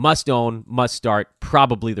 Must own, must start,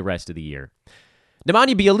 probably the rest of the year.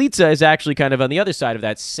 Nemanja Bjelica is actually kind of on the other side of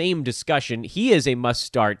that same discussion. He is a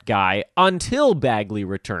must-start guy until Bagley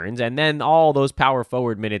returns, and then all those power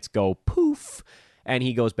forward minutes go poof, and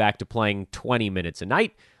he goes back to playing 20 minutes a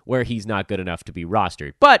night, where he's not good enough to be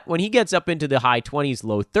rostered. But when he gets up into the high 20s,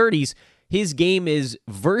 low 30s, his game is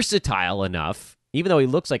versatile enough, even though he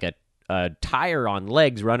looks like a tire on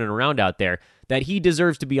legs running around out there, that he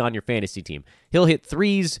deserves to be on your fantasy team. He'll hit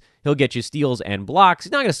threes, he'll get you steals and blocks.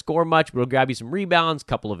 He's not going to score much, but he'll grab you some rebounds,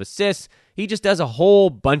 couple of assists. He just does a whole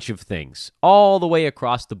bunch of things all the way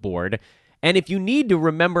across the board. And if you need to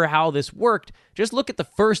remember how this worked, just look at the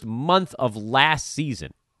first month of last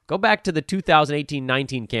season. Go back to the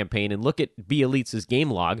 2018-19 campaign and look at Bjelica's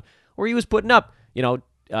game log, where he was putting up,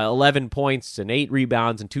 11 points and 8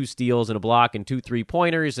 rebounds and 2 steals and a block and 2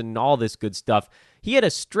 3-pointers and all this good stuff. He had a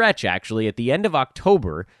stretch, actually, at the end of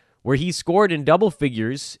October where he scored in double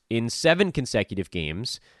figures in 7 consecutive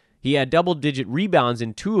games. He had double-digit rebounds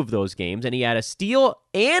in 2 of those games, and he had a steal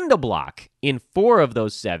and a block in 4 of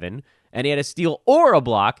those 7, and he had a steal or a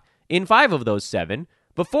block in 5 of those 7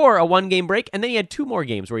 before a 1-game break, and then he had 2 more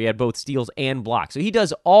games where he had both steals and blocks. So he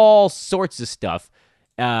does all sorts of stuff.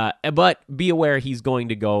 But be aware he's going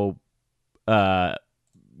to go,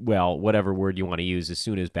 whatever word you want to use, as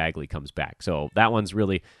soon as Bagley comes back. So that one's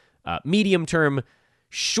really medium term.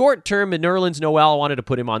 Short term, Nerlens Noel, I wanted to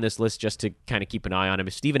put him on this list just to kind of keep an eye on him.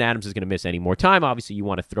 If Steven Adams is going to miss any more time, obviously you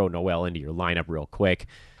want to throw Noel into your lineup real quick.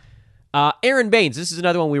 Aaron Baines, this is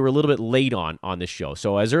another one we were a little bit late on this show.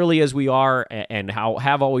 So as early as we are and how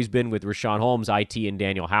have always been with Richaun Holmes, IT, and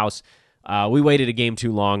Daniel House, we waited a game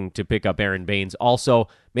too long to pick up Aaron Baines. Also,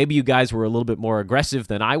 maybe you guys were a little bit more aggressive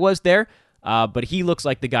than I was there, but he looks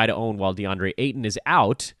like the guy to own while DeAndre Ayton is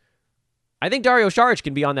out. I think Dario Saric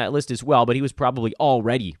can be on that list as well, but he was probably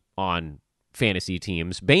already on fantasy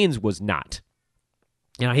teams. Baines was not.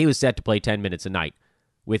 He was set to play 10 minutes a night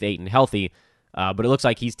with Ayton healthy, but it looks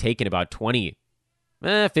like he's taken about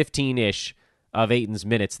 15-ish of Ayton's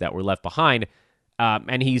minutes that were left behind.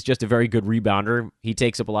 And he's just a very good rebounder. He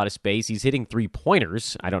takes up a lot of space. He's hitting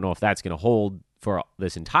 3-pointers. I don't know if that's going to hold for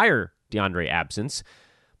this entire DeAndre absence.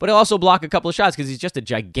 But he'll also block a couple of shots because he's just a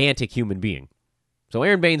gigantic human being. So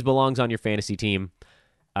Aaron Baines belongs on your fantasy team.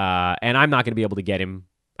 And I'm not going to be able to get him.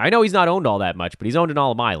 I know he's not owned all that much, but he's owned in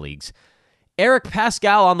all of my leagues. Eric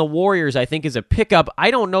Pascal on the Warriors, I think, is a pickup.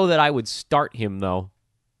 I don't know that I would start him, though.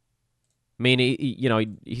 I mean,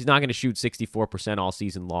 he's not going to shoot 64% all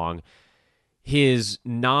season long. His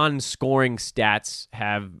non-scoring stats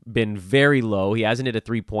have been very low. He hasn't hit a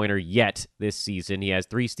 3-pointer yet this season. He has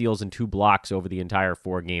 3 steals and 2 blocks over the entire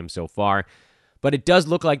 4 games so far. But it does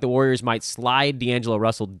look like the Warriors might slide D'Angelo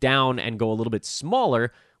Russell down and go a little bit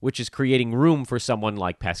smaller, which is creating room for someone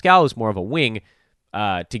like Pascal, who's more of a wing,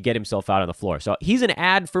 to get himself out on the floor. So he's an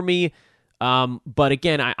ad for me. But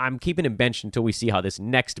again, I'm keeping him benched until we see how this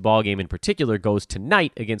next ball game in particular goes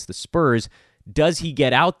tonight against the Spurs. Does he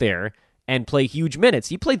get out there and play huge minutes?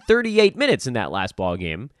 He played 38 minutes in that last ball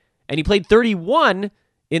game, and he played 31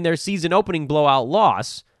 in their season opening blowout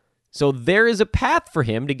loss. So there is a path for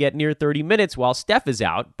him to get near 30 minutes while Steph is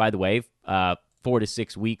out. By the way, 4 to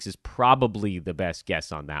 6 weeks is probably the best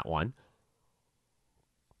guess on that one.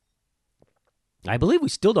 I believe we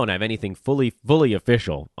still don't have anything fully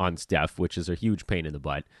official on Steph, which is a huge pain in the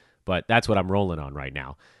butt, but that's what I'm rolling on right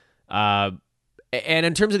now. And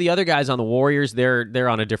in terms of the other guys on the Warriors, they're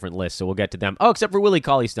on a different list, so we'll get to them. Oh, except for Willie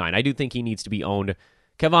Cauley-Stein. I do think he needs to be owned.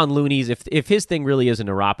 Kevon Looney's, if his thing really is a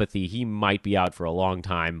neuropathy, he might be out for a long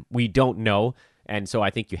time. We don't know, and so I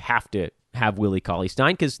think you have to have Willie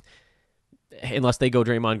Cauley-Stein, because unless they go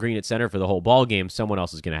Draymond Green at center for the whole ball game, someone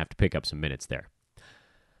else is going to have to pick up some minutes there.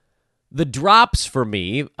 The drops for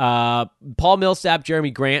me, Paul Millsap,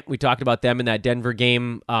 Jeremy Grant, we talked about them in that Denver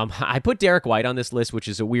game. I put Derek White on this list, which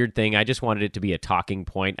is a weird thing. I just wanted it to be a talking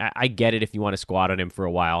point. I get it if you want to squat on him for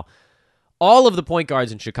a while. All of the point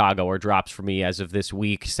guards in Chicago are drops for me as of this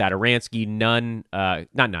week. Satoransky,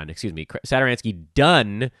 Satoransky,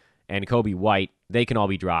 Dunn, and Kobe White, they can all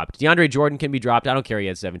be dropped. DeAndre Jordan can be dropped. I don't care. He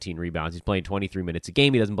has 17 rebounds. He's playing 23 minutes a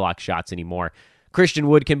game. He doesn't block shots anymore. Christian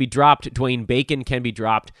Wood can be dropped. Dwayne Bacon can be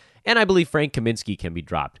dropped. And I believe Frank Kaminsky can be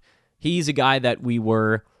dropped. He's a guy that we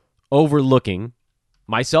were overlooking,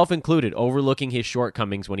 myself included, overlooking his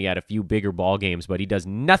shortcomings when he had a few bigger ball games, but he does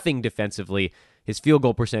nothing defensively. His field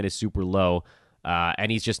goal percent is super low,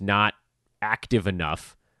 and he's just not active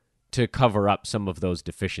enough to cover up some of those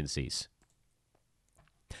deficiencies.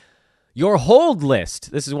 Your hold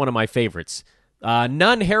list. This is one of my favorites.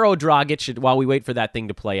 None Haro Dragic while we wait for that thing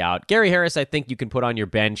to play out. Gary Harris, I think you can put on your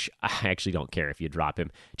bench. I actually don't care if you drop him.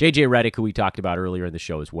 JJ Redick, who we talked about earlier in the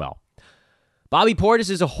show as well. Bobby Portis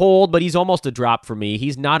is a hold, but he's almost a drop for me.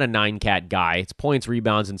 He's not a 9-cat guy. It's points,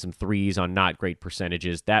 rebounds, and some threes on not great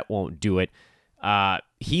percentages. That won't do it.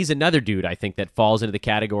 He's another dude, I think, that falls into the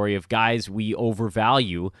category of guys we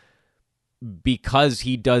overvalue because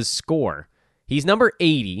he does score. He's number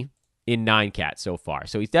 80 in 9-cat so far.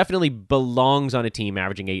 So he definitely belongs on a team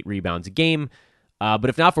averaging 8 rebounds a game. But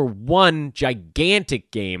if not for one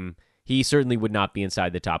gigantic game, he certainly would not be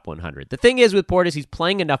inside the top 100. The thing is with Portis, he's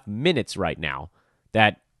playing enough minutes right now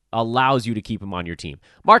that allows you to keep him on your team.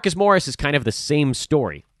 Marcus Morris is kind of the same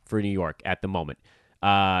story for New York at the moment.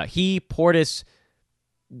 Portis,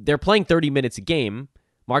 they're playing 30 minutes a game.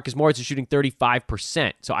 Marcus Morris is shooting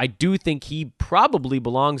 35%. So I do think he probably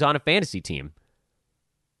belongs on a fantasy team.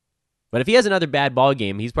 But if he has another bad ball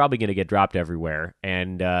game, he's probably going to get dropped everywhere,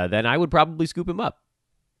 and then I would probably scoop him up.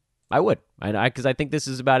 I would, because I think this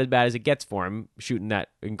is about as bad as it gets for him, shooting that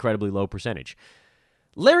incredibly low percentage.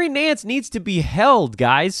 Larry Nance needs to be held,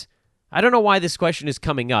 guys. I don't know why this question is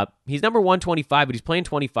coming up. He's number 125, but he's playing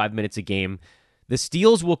 25 minutes a game. The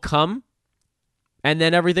steals will come, and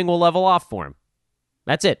then everything will level off for him.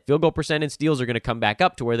 That's it. Field goal percent and steals are going to come back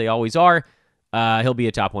up to where they always are. He'll be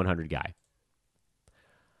a top 100 guy.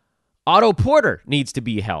 Otto Porter needs to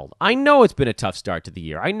be held. I know it's been a tough start to the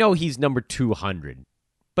year. I know he's number 200,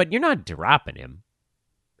 but you're not dropping him.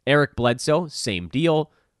 Eric Bledsoe, same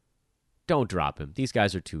deal. Don't drop him. These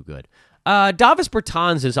guys are too good. Davis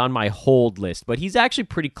Bertans is on my hold list, but he's actually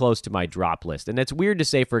pretty close to my drop list, and that's weird to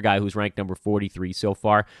say for a guy who's ranked number 43 so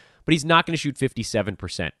far, but he's not going to shoot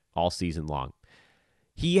 57% all season long.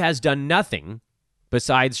 He has done nothing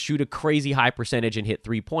besides shoot a crazy high percentage and hit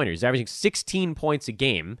three-pointers, averaging 16 points a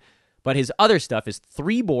game. But his other stuff is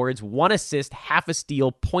 3 boards, 1 assist, half a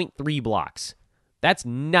steal, 0.3 blocks. That's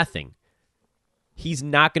nothing. He's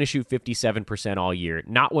not going to shoot 57% all year,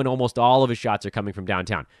 not when almost all of his shots are coming from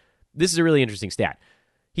downtown. This is a really interesting stat.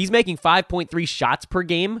 He's making 5.3 shots per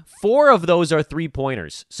game. 4 of those are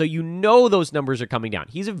three-pointers. So you know those numbers are coming down.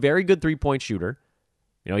 He's a very good three-point shooter.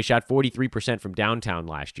 You know, he shot 43% from downtown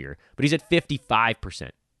last year, but he's at 55%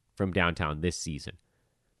 from downtown this season.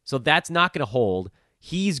 So that's not going to hold.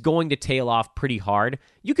 He's going to tail off pretty hard.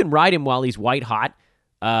 You can ride him while he's white hot,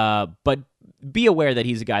 but be aware that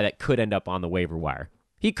he's a guy that could end up on the waiver wire.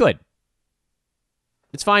 He could.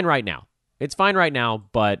 It's fine right now.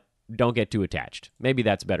 But don't get too attached. Maybe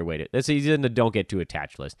that's a better way to... He's in the don't get too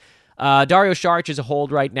attached list. Dario Saric is a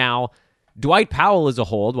hold right now. Dwight Powell is a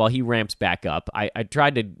hold while he ramps back up. I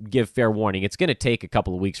tried to give fair warning. It's going to take a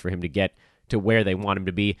couple of weeks for him to get to where they want him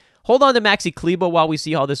to be. Hold on to Maxi Kleber while we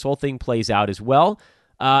see how this whole thing plays out as well.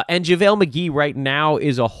 And JaVale McGee right now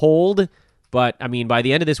is a hold, but, I mean, by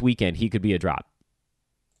the end of this weekend, he could be a drop.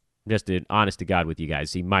 Just honest to God with you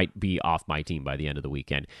guys, he might be off my team by the end of the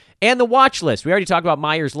weekend. And the watch list. We already talked about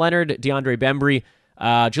Myers Leonard, DeAndre Bembry.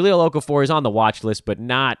 Jahlil Okafor is on the watch list, but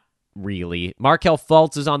not really. Markelle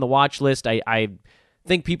Fultz is on the watch list. I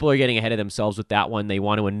think people are getting ahead of themselves with that one. They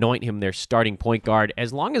want to anoint him their starting point guard.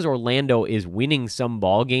 As long as Orlando is winning some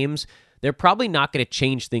ball games, they're probably not going to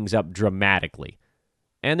change things up dramatically.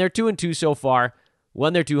 And they're 2-2 so far.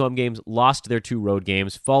 Won their 2 home games, lost their 2 road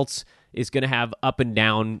games. Fultz is going to have up and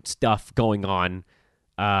down stuff going on.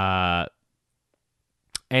 And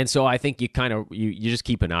so I think you just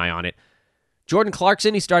keep an eye on it. Jordan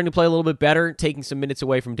Clarkson, he's starting to play a little bit better, taking some minutes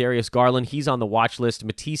away from Darius Garland. He's on the watch list.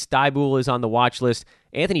 Matisse Thybulle is on the watch list.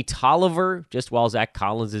 Anthony Tolliver, just while Zach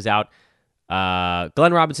Collins is out.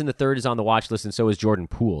 Glenn Robinson III is on the watch list, and so is Jordan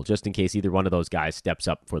Poole, just in case either one of those guys steps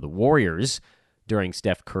up for the Warriors during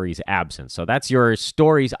Steph Curry's absence. So that's your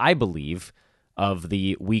stories, I believe, of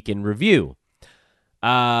the week in review.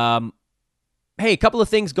 Hey, a couple of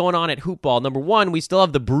things going on at Hoopball. Number one, we still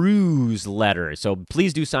have the Brews letter. So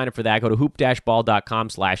please do sign up for that. Go to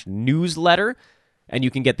hoop-ball.com/newsletter, and you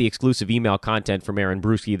can get the exclusive email content from Aaron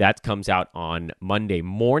Bruski. That comes out on Monday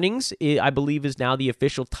mornings, I believe is now the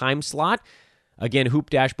official time slot. Again,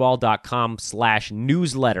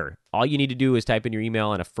 hoop-ball.com/newsletter. All you need to do is type in your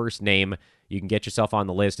email and a first name. You can get yourself on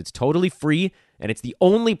the list. It's totally free, and it's the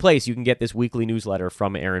only place you can get this weekly newsletter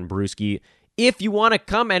from Aaron Bruski. If you want to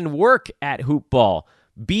come and work at Hoopball,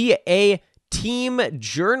 be a team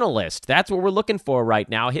journalist. That's what we're looking for right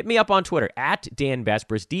now. Hit me up on Twitter, at Dan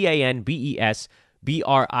Besbris, DanBesbris.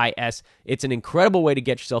 It's an incredible way to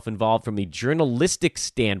get yourself involved from the journalistic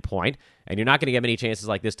standpoint, and you're not going to get many chances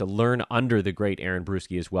like this to learn under the great Aaron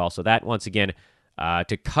Bruski as well. So that, once again,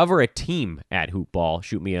 to cover a team at Hoopball,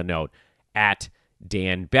 shoot me a note, at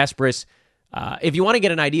Dan Besbris. If you want to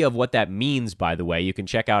get an idea of what that means, by the way, you can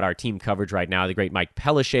check out our team coverage right now. The great Mike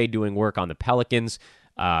Pellichet doing work on the Pelicans.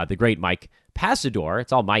 The great Mike Passador.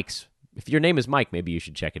 It's all Mike's. If your name is Mike, maybe you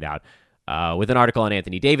should check it out. With an article on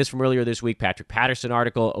Anthony Davis from earlier this week, Patrick Patterson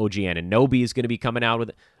article. OG Anunoby is going to be coming out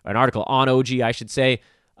with an article on OG, I should say.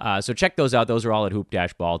 So check those out. Those are all at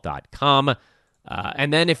hoop-ball.com.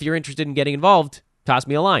 And then if you're interested in getting involved, toss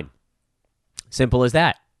me a line. Simple as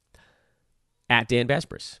that. At Dan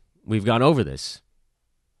Besbris. We've gone over this.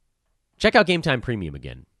 Check out Game Time Premium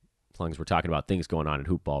again, as long as we're talking about things going on in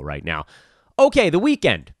Hoopball right now. Okay, the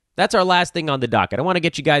weekend. That's our last thing on the docket. I want to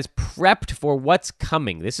get you guys prepped for what's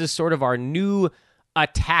coming. This is sort of our new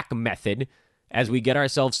attack method as we get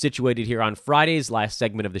ourselves situated here on Friday's last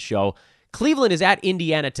segment of the show. Cleveland is at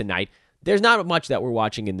Indiana tonight. There's not much that we're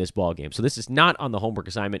watching in this ballgame, so this is not on the homework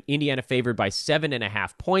assignment. Indiana favored by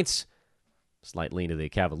 7.5 points. Slight lean to the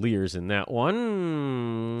Cavaliers in that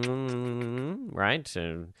one, right?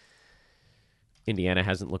 Indiana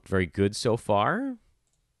hasn't looked very good so far.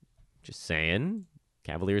 Just saying.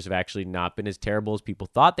 Cavaliers have actually not been as terrible as people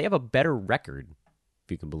thought. They have a better record,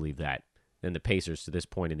 if you can believe that, than the Pacers to this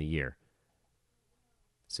point in the year.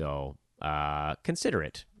 So, consider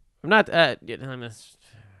it. I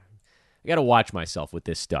got to watch myself with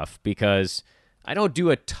this stuff because I don't do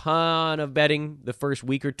a ton of betting the first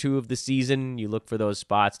week or two of the season. You look for those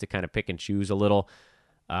spots to kind of pick and choose a little.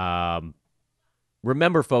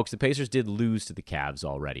 Remember, folks, the Pacers did lose to the Cavs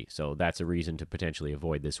already, so that's a reason to potentially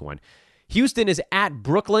avoid this one. Houston is at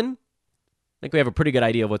Brooklyn. I think we have a pretty good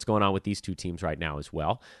idea of what's going on with these two teams right now as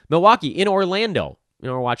well. Milwaukee in Orlando.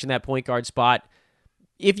 We're watching that point guard spot.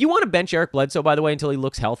 If you want to bench Eric Bledsoe, by the way, until he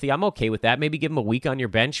looks healthy, I'm okay with that. Maybe give him a week on your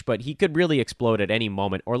bench, but he could really explode at any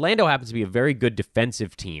moment. Orlando happens to be a very good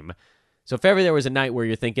defensive team. So if ever there was a night where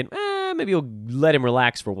you're thinking, maybe we'll let him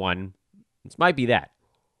relax for one, this might be that.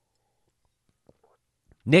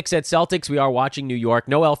 Knicks at Celtics. We are watching New York.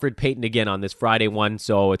 No Elfrid Payton again on this Friday one,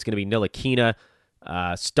 so it's going to be Ntilikina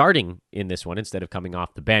starting in this one instead of coming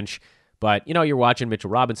off the bench. But, you're watching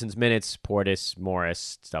Mitchell Robinson's minutes, Portis,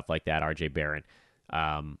 Morris, stuff like that, R.J. Barrett.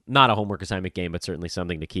 Not a homework assignment game, but certainly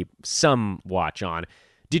something to keep some watch on.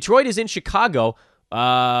 Detroit is in Chicago,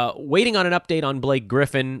 waiting on an update on Blake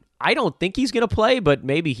Griffin. I don't think he's going to play, but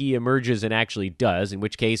maybe he emerges and actually does, in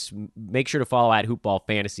which case make sure to follow at Hoopball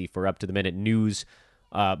Fantasy for up-to-the-minute news,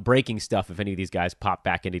 breaking stuff if any of these guys pop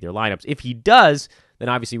back into their lineups. If he does, then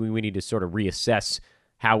obviously we need to sort of reassess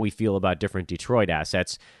how we feel about different Detroit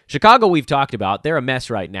assets. Chicago we've talked about. They're a mess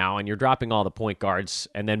right now, and you're dropping all the point guards,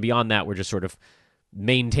 and then beyond that we're just sort of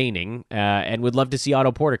maintaining, and would love to see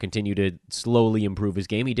Otto Porter continue to slowly improve his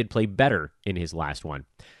game. He did play better in his last one.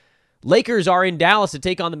 Lakers are in Dallas to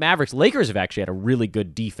take on the Mavericks. Lakers have actually had a really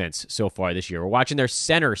good defense so far this year. We're watching their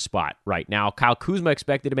center spot right now. Kyle Kuzma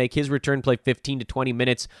expected to make his return, play 15 to 20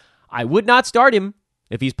 minutes. I would not start him.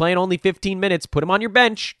 If he's playing only 15 minutes, put him on your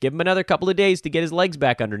bench. Give him another couple of days to get his legs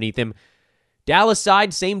back underneath him. Dallas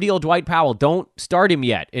side, same deal, Dwight Powell. Don't start him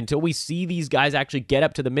yet until we see these guys actually get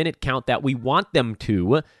up to the minute count that we want them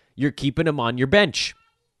to. You're keeping them on your bench.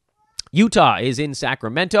 Utah is in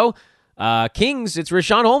Sacramento. Kings, it's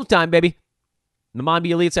Richaun Holmes time, baby. Nemanja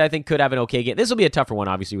Bjelica, I think, could have an okay game. This will be a tougher one,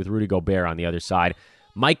 obviously, with Rudy Gobert on the other side.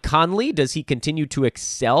 Mike Conley, does he continue to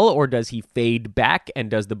excel, or does he fade back,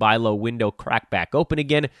 and does the buy low window crack back open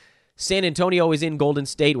again? San Antonio is in Golden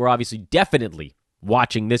State. We're obviously definitely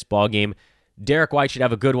watching this ball game. Derek White should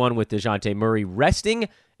have a good one with DeJounte Murray resting.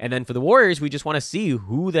 And then for the Warriors, we just want to see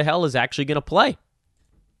who the hell is actually going to play.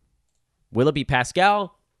 Will it be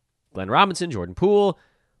Pascal, Glenn Robinson, Jordan Poole,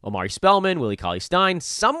 Omari Spellman, Willie Cauley-Stein?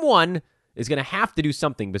 Someone is going to have to do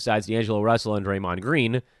something besides D'Angelo Russell and Draymond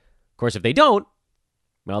Green. Of course, if they don't,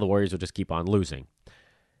 well, the Warriors will just keep on losing.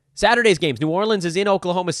 Saturday's games. New Orleans is in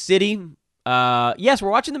Oklahoma City. Yes,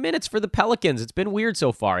 we're watching the minutes for the Pelicans. It's been weird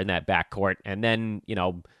so far in that backcourt. And then,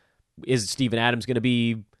 is Steven Adams going to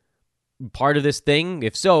be part of this thing?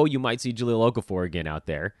 If so, you might see Jahlil Okafor again out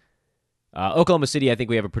there. Oklahoma City, I think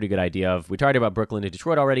we have a pretty good idea of. We talked about Brooklyn and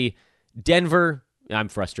Detroit already. Denver, I'm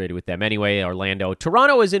frustrated with them anyway. Orlando.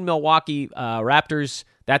 Toronto is in Milwaukee. Raptors,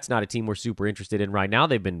 that's not a team we're super interested in right now.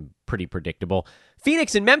 They've been pretty predictable.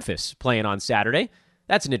 Phoenix and Memphis playing on Saturday.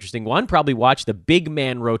 That's an interesting one. Probably watch the big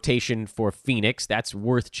man rotation for Phoenix. That's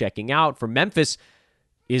worth checking out. For Memphis,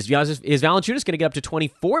 is Valanciunas going to get up to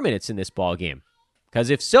 24 minutes in this ball game? Because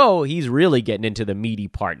if so, he's really getting into the meaty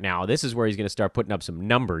part now. This is where he's going to start putting up some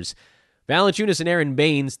numbers. Valanciunas and Aaron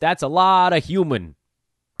Baines, that's a lot of human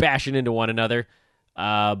bashing into one another.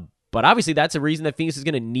 But obviously that's a reason that Phoenix is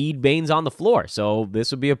going to need Baines on the floor. So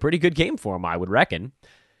this would be a pretty good game for him, I would reckon.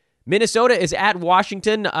 Minnesota is at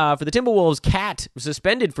Washington. For the Timberwolves, Cat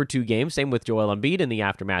suspended for 2 games. Same with Joel Embiid in the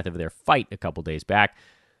aftermath of their fight a couple days back.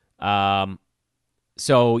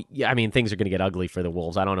 So, yeah, I mean, things are going to get ugly for the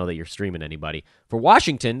Wolves. I don't know that you're streaming anybody. For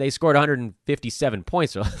Washington, they scored 157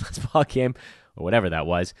 points for the last ball game, or whatever that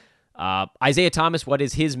was. Isaiah Thomas, what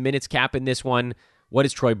is his minutes cap in this one? What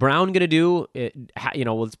is Troy Brown going to do?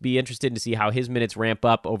 Let's be interested to see how his minutes ramp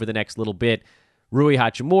up over the next little bit. Rui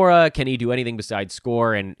Hachimura, can he do anything besides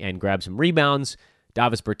score and grab some rebounds?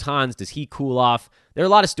 Davis Bertans, does he cool off? There are a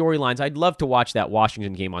lot of storylines. I'd love to watch that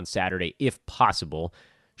Washington game on Saturday, if possible.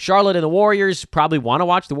 Charlotte and the Warriors, probably want to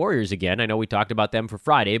watch the Warriors again. I know we talked about them for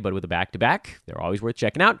Friday, but with a back-to-back, they're always worth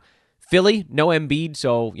checking out. Philly, no Embiid,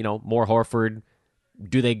 so, more Horford.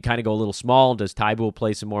 Do they kind of go a little small? Does Tyboo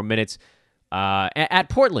play some more minutes? At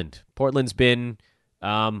Portland, Portland's been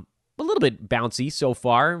a little bit bouncy so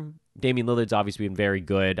far. Damian Lillard's obviously been very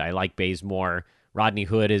good. I like Bazemore. Rodney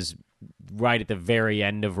Hood is right at the very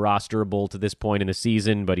end of rosterable to this point in the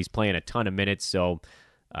season, but he's playing a ton of minutes, so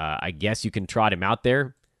I guess you can trot him out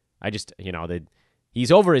there.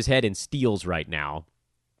 He's over his head in steals right now,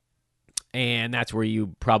 and that's where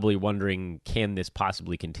you probably wondering, can this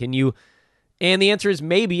possibly continue? And the answer is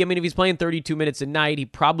maybe. I mean, if he's playing 32 minutes a night, he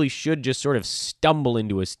probably should just sort of stumble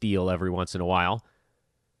into a steal every once in a while.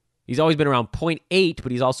 He's always been around 0.8,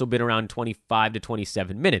 but he's also been around 25 to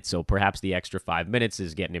 27 minutes, so perhaps the extra 5 minutes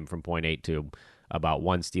is getting him from 0.8 to about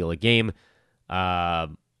 1 steal a game.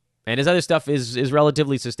 And his other stuff is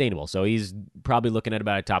relatively sustainable, so he's probably looking at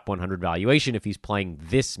about a top 100 valuation if he's playing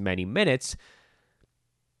this many minutes.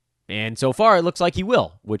 And so far, it looks like he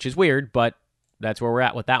will, which is weird, but that's where we're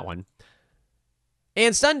at with that one.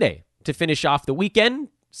 And Sunday, to finish off the weekend,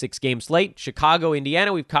 6-game slate. Chicago,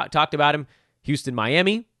 Indiana, we've talked about him. Houston,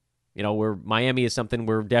 Miami. Miami is something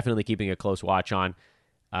we're definitely keeping a close watch on.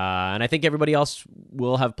 And I think everybody else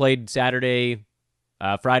will have played Friday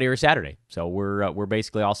or Saturday. So we're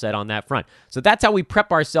basically all set on that front. So that's how we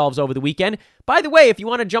prep ourselves over the weekend. By the way, if you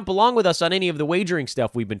want to jump along with us on any of the wagering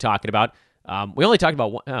stuff we've been talking about, we only talked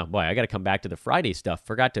about one. Oh boy, I got to come back to the Friday stuff.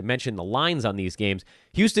 Forgot to mention the lines on these games.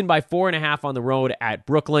 Houston by 4.5 on the road at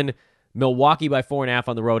Brooklyn. Milwaukee by 4.5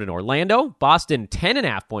 on the road in Orlando. Boston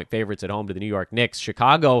 10.5 point favorites at home to the New York Knicks.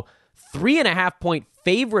 Chicago 3.5 point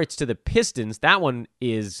favorites to the Pistons. That one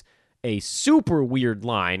is a super weird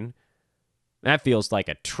line. That feels like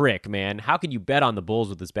a trick, man. How can you bet on the Bulls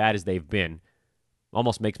with as bad as they've been?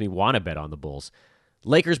 Almost makes me want to bet on the Bulls.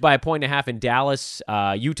 Lakers by 1.5 in Dallas.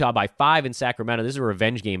 Utah by 5 in Sacramento. This is a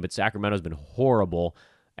revenge game, but Sacramento's been horrible.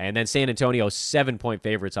 And then San Antonio, 7-point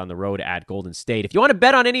favorites on the road at Golden State. If you want to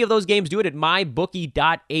bet on any of those games, do it at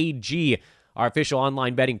mybookie.ag, our official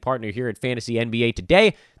online betting partner here at Fantasy NBA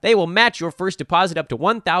Today. They will match your first deposit up to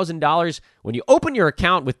 $1,000 when you open your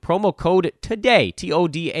account with promo code TODAY,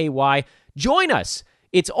 TODAY. Join us.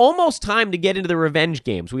 It's almost time to get into the revenge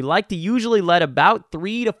games. We like to usually let about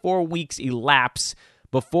 3 to 4 weeks elapse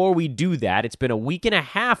before we do that. It's been a week and a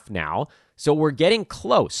half now So we're getting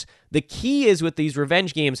close. The key is with these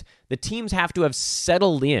revenge games, the teams have to have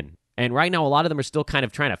settled in. And right now, a lot of them are still kind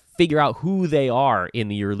of trying to figure out who they are in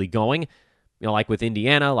the early going. Like with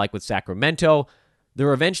Indiana, like with Sacramento. The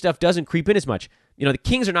revenge stuff doesn't creep in as much. The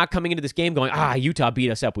Kings are not coming into this game going, Utah beat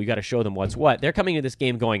us up. We got to show them what's what. They're coming into this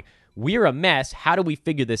game going, we're a mess. How do we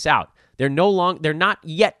figure this out? They're not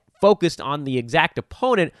yet focused on the exact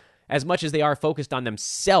opponent as much as they are focused on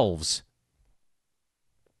themselves.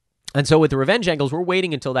 And so with the revenge angles, we're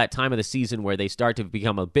waiting until that time of the season where they start to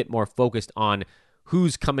become a bit more focused on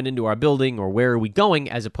who's coming into our building or where are we going,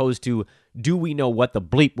 as opposed to do we know what the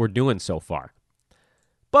bleep we're doing so far.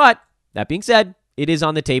 But that being said, it is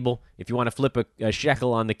on the table. If you want to flip a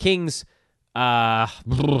shekel on the Kings,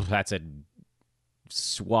 that's a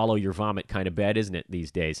swallow your vomit kind of bet, isn't it,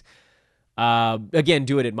 these days? Again,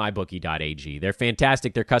 do it at mybookie.ag. They're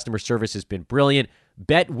fantastic. Their customer service has been brilliant.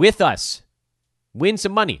 Bet with us. Win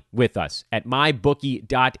some money with us at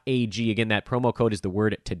mybookie.ag. Again, that promo code is the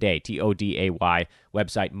word today, TODAY.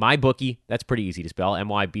 Website, mybookie. That's pretty easy to spell,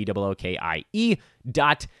 MYBOOKIE.AG.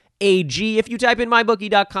 If you type in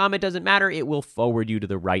mybookie.com, it doesn't matter. It will forward you to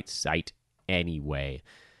the right site anyway.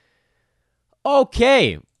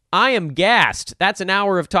 Okay, I am gassed. That's an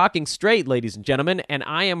hour of talking straight, ladies and gentlemen, and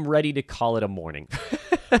I am ready to call it a morning.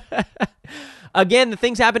 Again, the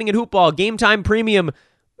things happening at Hoopball, Game Time Premium.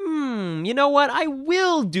 You know what? I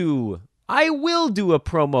will do a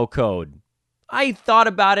promo code. I thought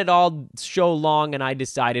about it all show long, and I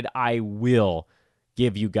decided I will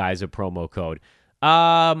give you guys a promo code.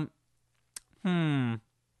 I'm going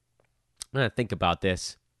to think about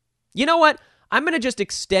this. You know what? I'm going to just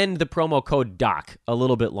extend the promo code DOC a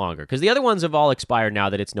little bit longer, because the other ones have all expired now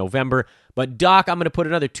that it's November. But DOC, I'm going to put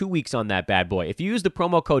another 2 weeks on that bad boy. If you use the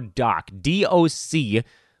promo code DOC, D-O-C,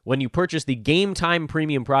 when you purchase the Game Time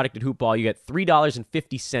Premium product at Hoopball, you get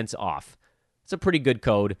 $3.50 off. It's a pretty good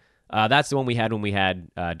code. That's the one we had when we had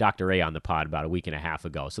Dr. A on the pod about a week and a half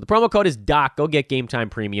ago. So the promo code is DOC. Go get Game Time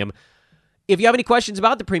Premium. If you have any questions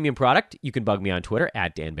about the premium product, you can bug me on Twitter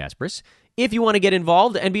at Dan Besbris. If you want to get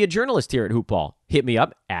involved and be a journalist here at Hoopball, hit me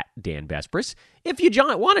up at Dan Besbris. If you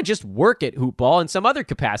want to just work at Hoopball in some other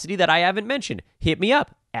capacity that I haven't mentioned, hit me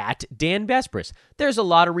up at Dan Besbris. There's a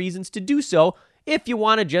lot of reasons to do so. If you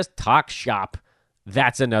want to just talk shop,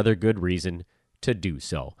 that's another good reason to do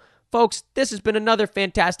so. Folks, this has been another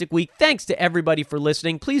fantastic week. Thanks to everybody for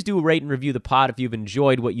listening. Please do rate and review the pod if you've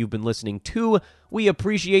enjoyed what you've been listening to. We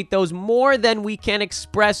appreciate those more than we can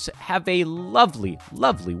express. Have a lovely,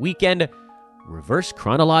 lovely weekend. Reverse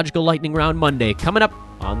chronological lightning round Monday coming up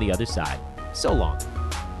on the other side. So long.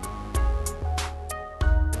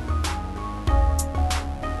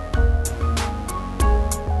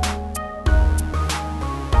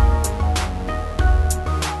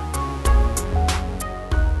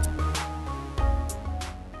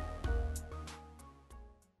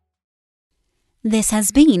 This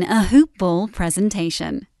has been a Hoopball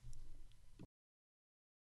presentation.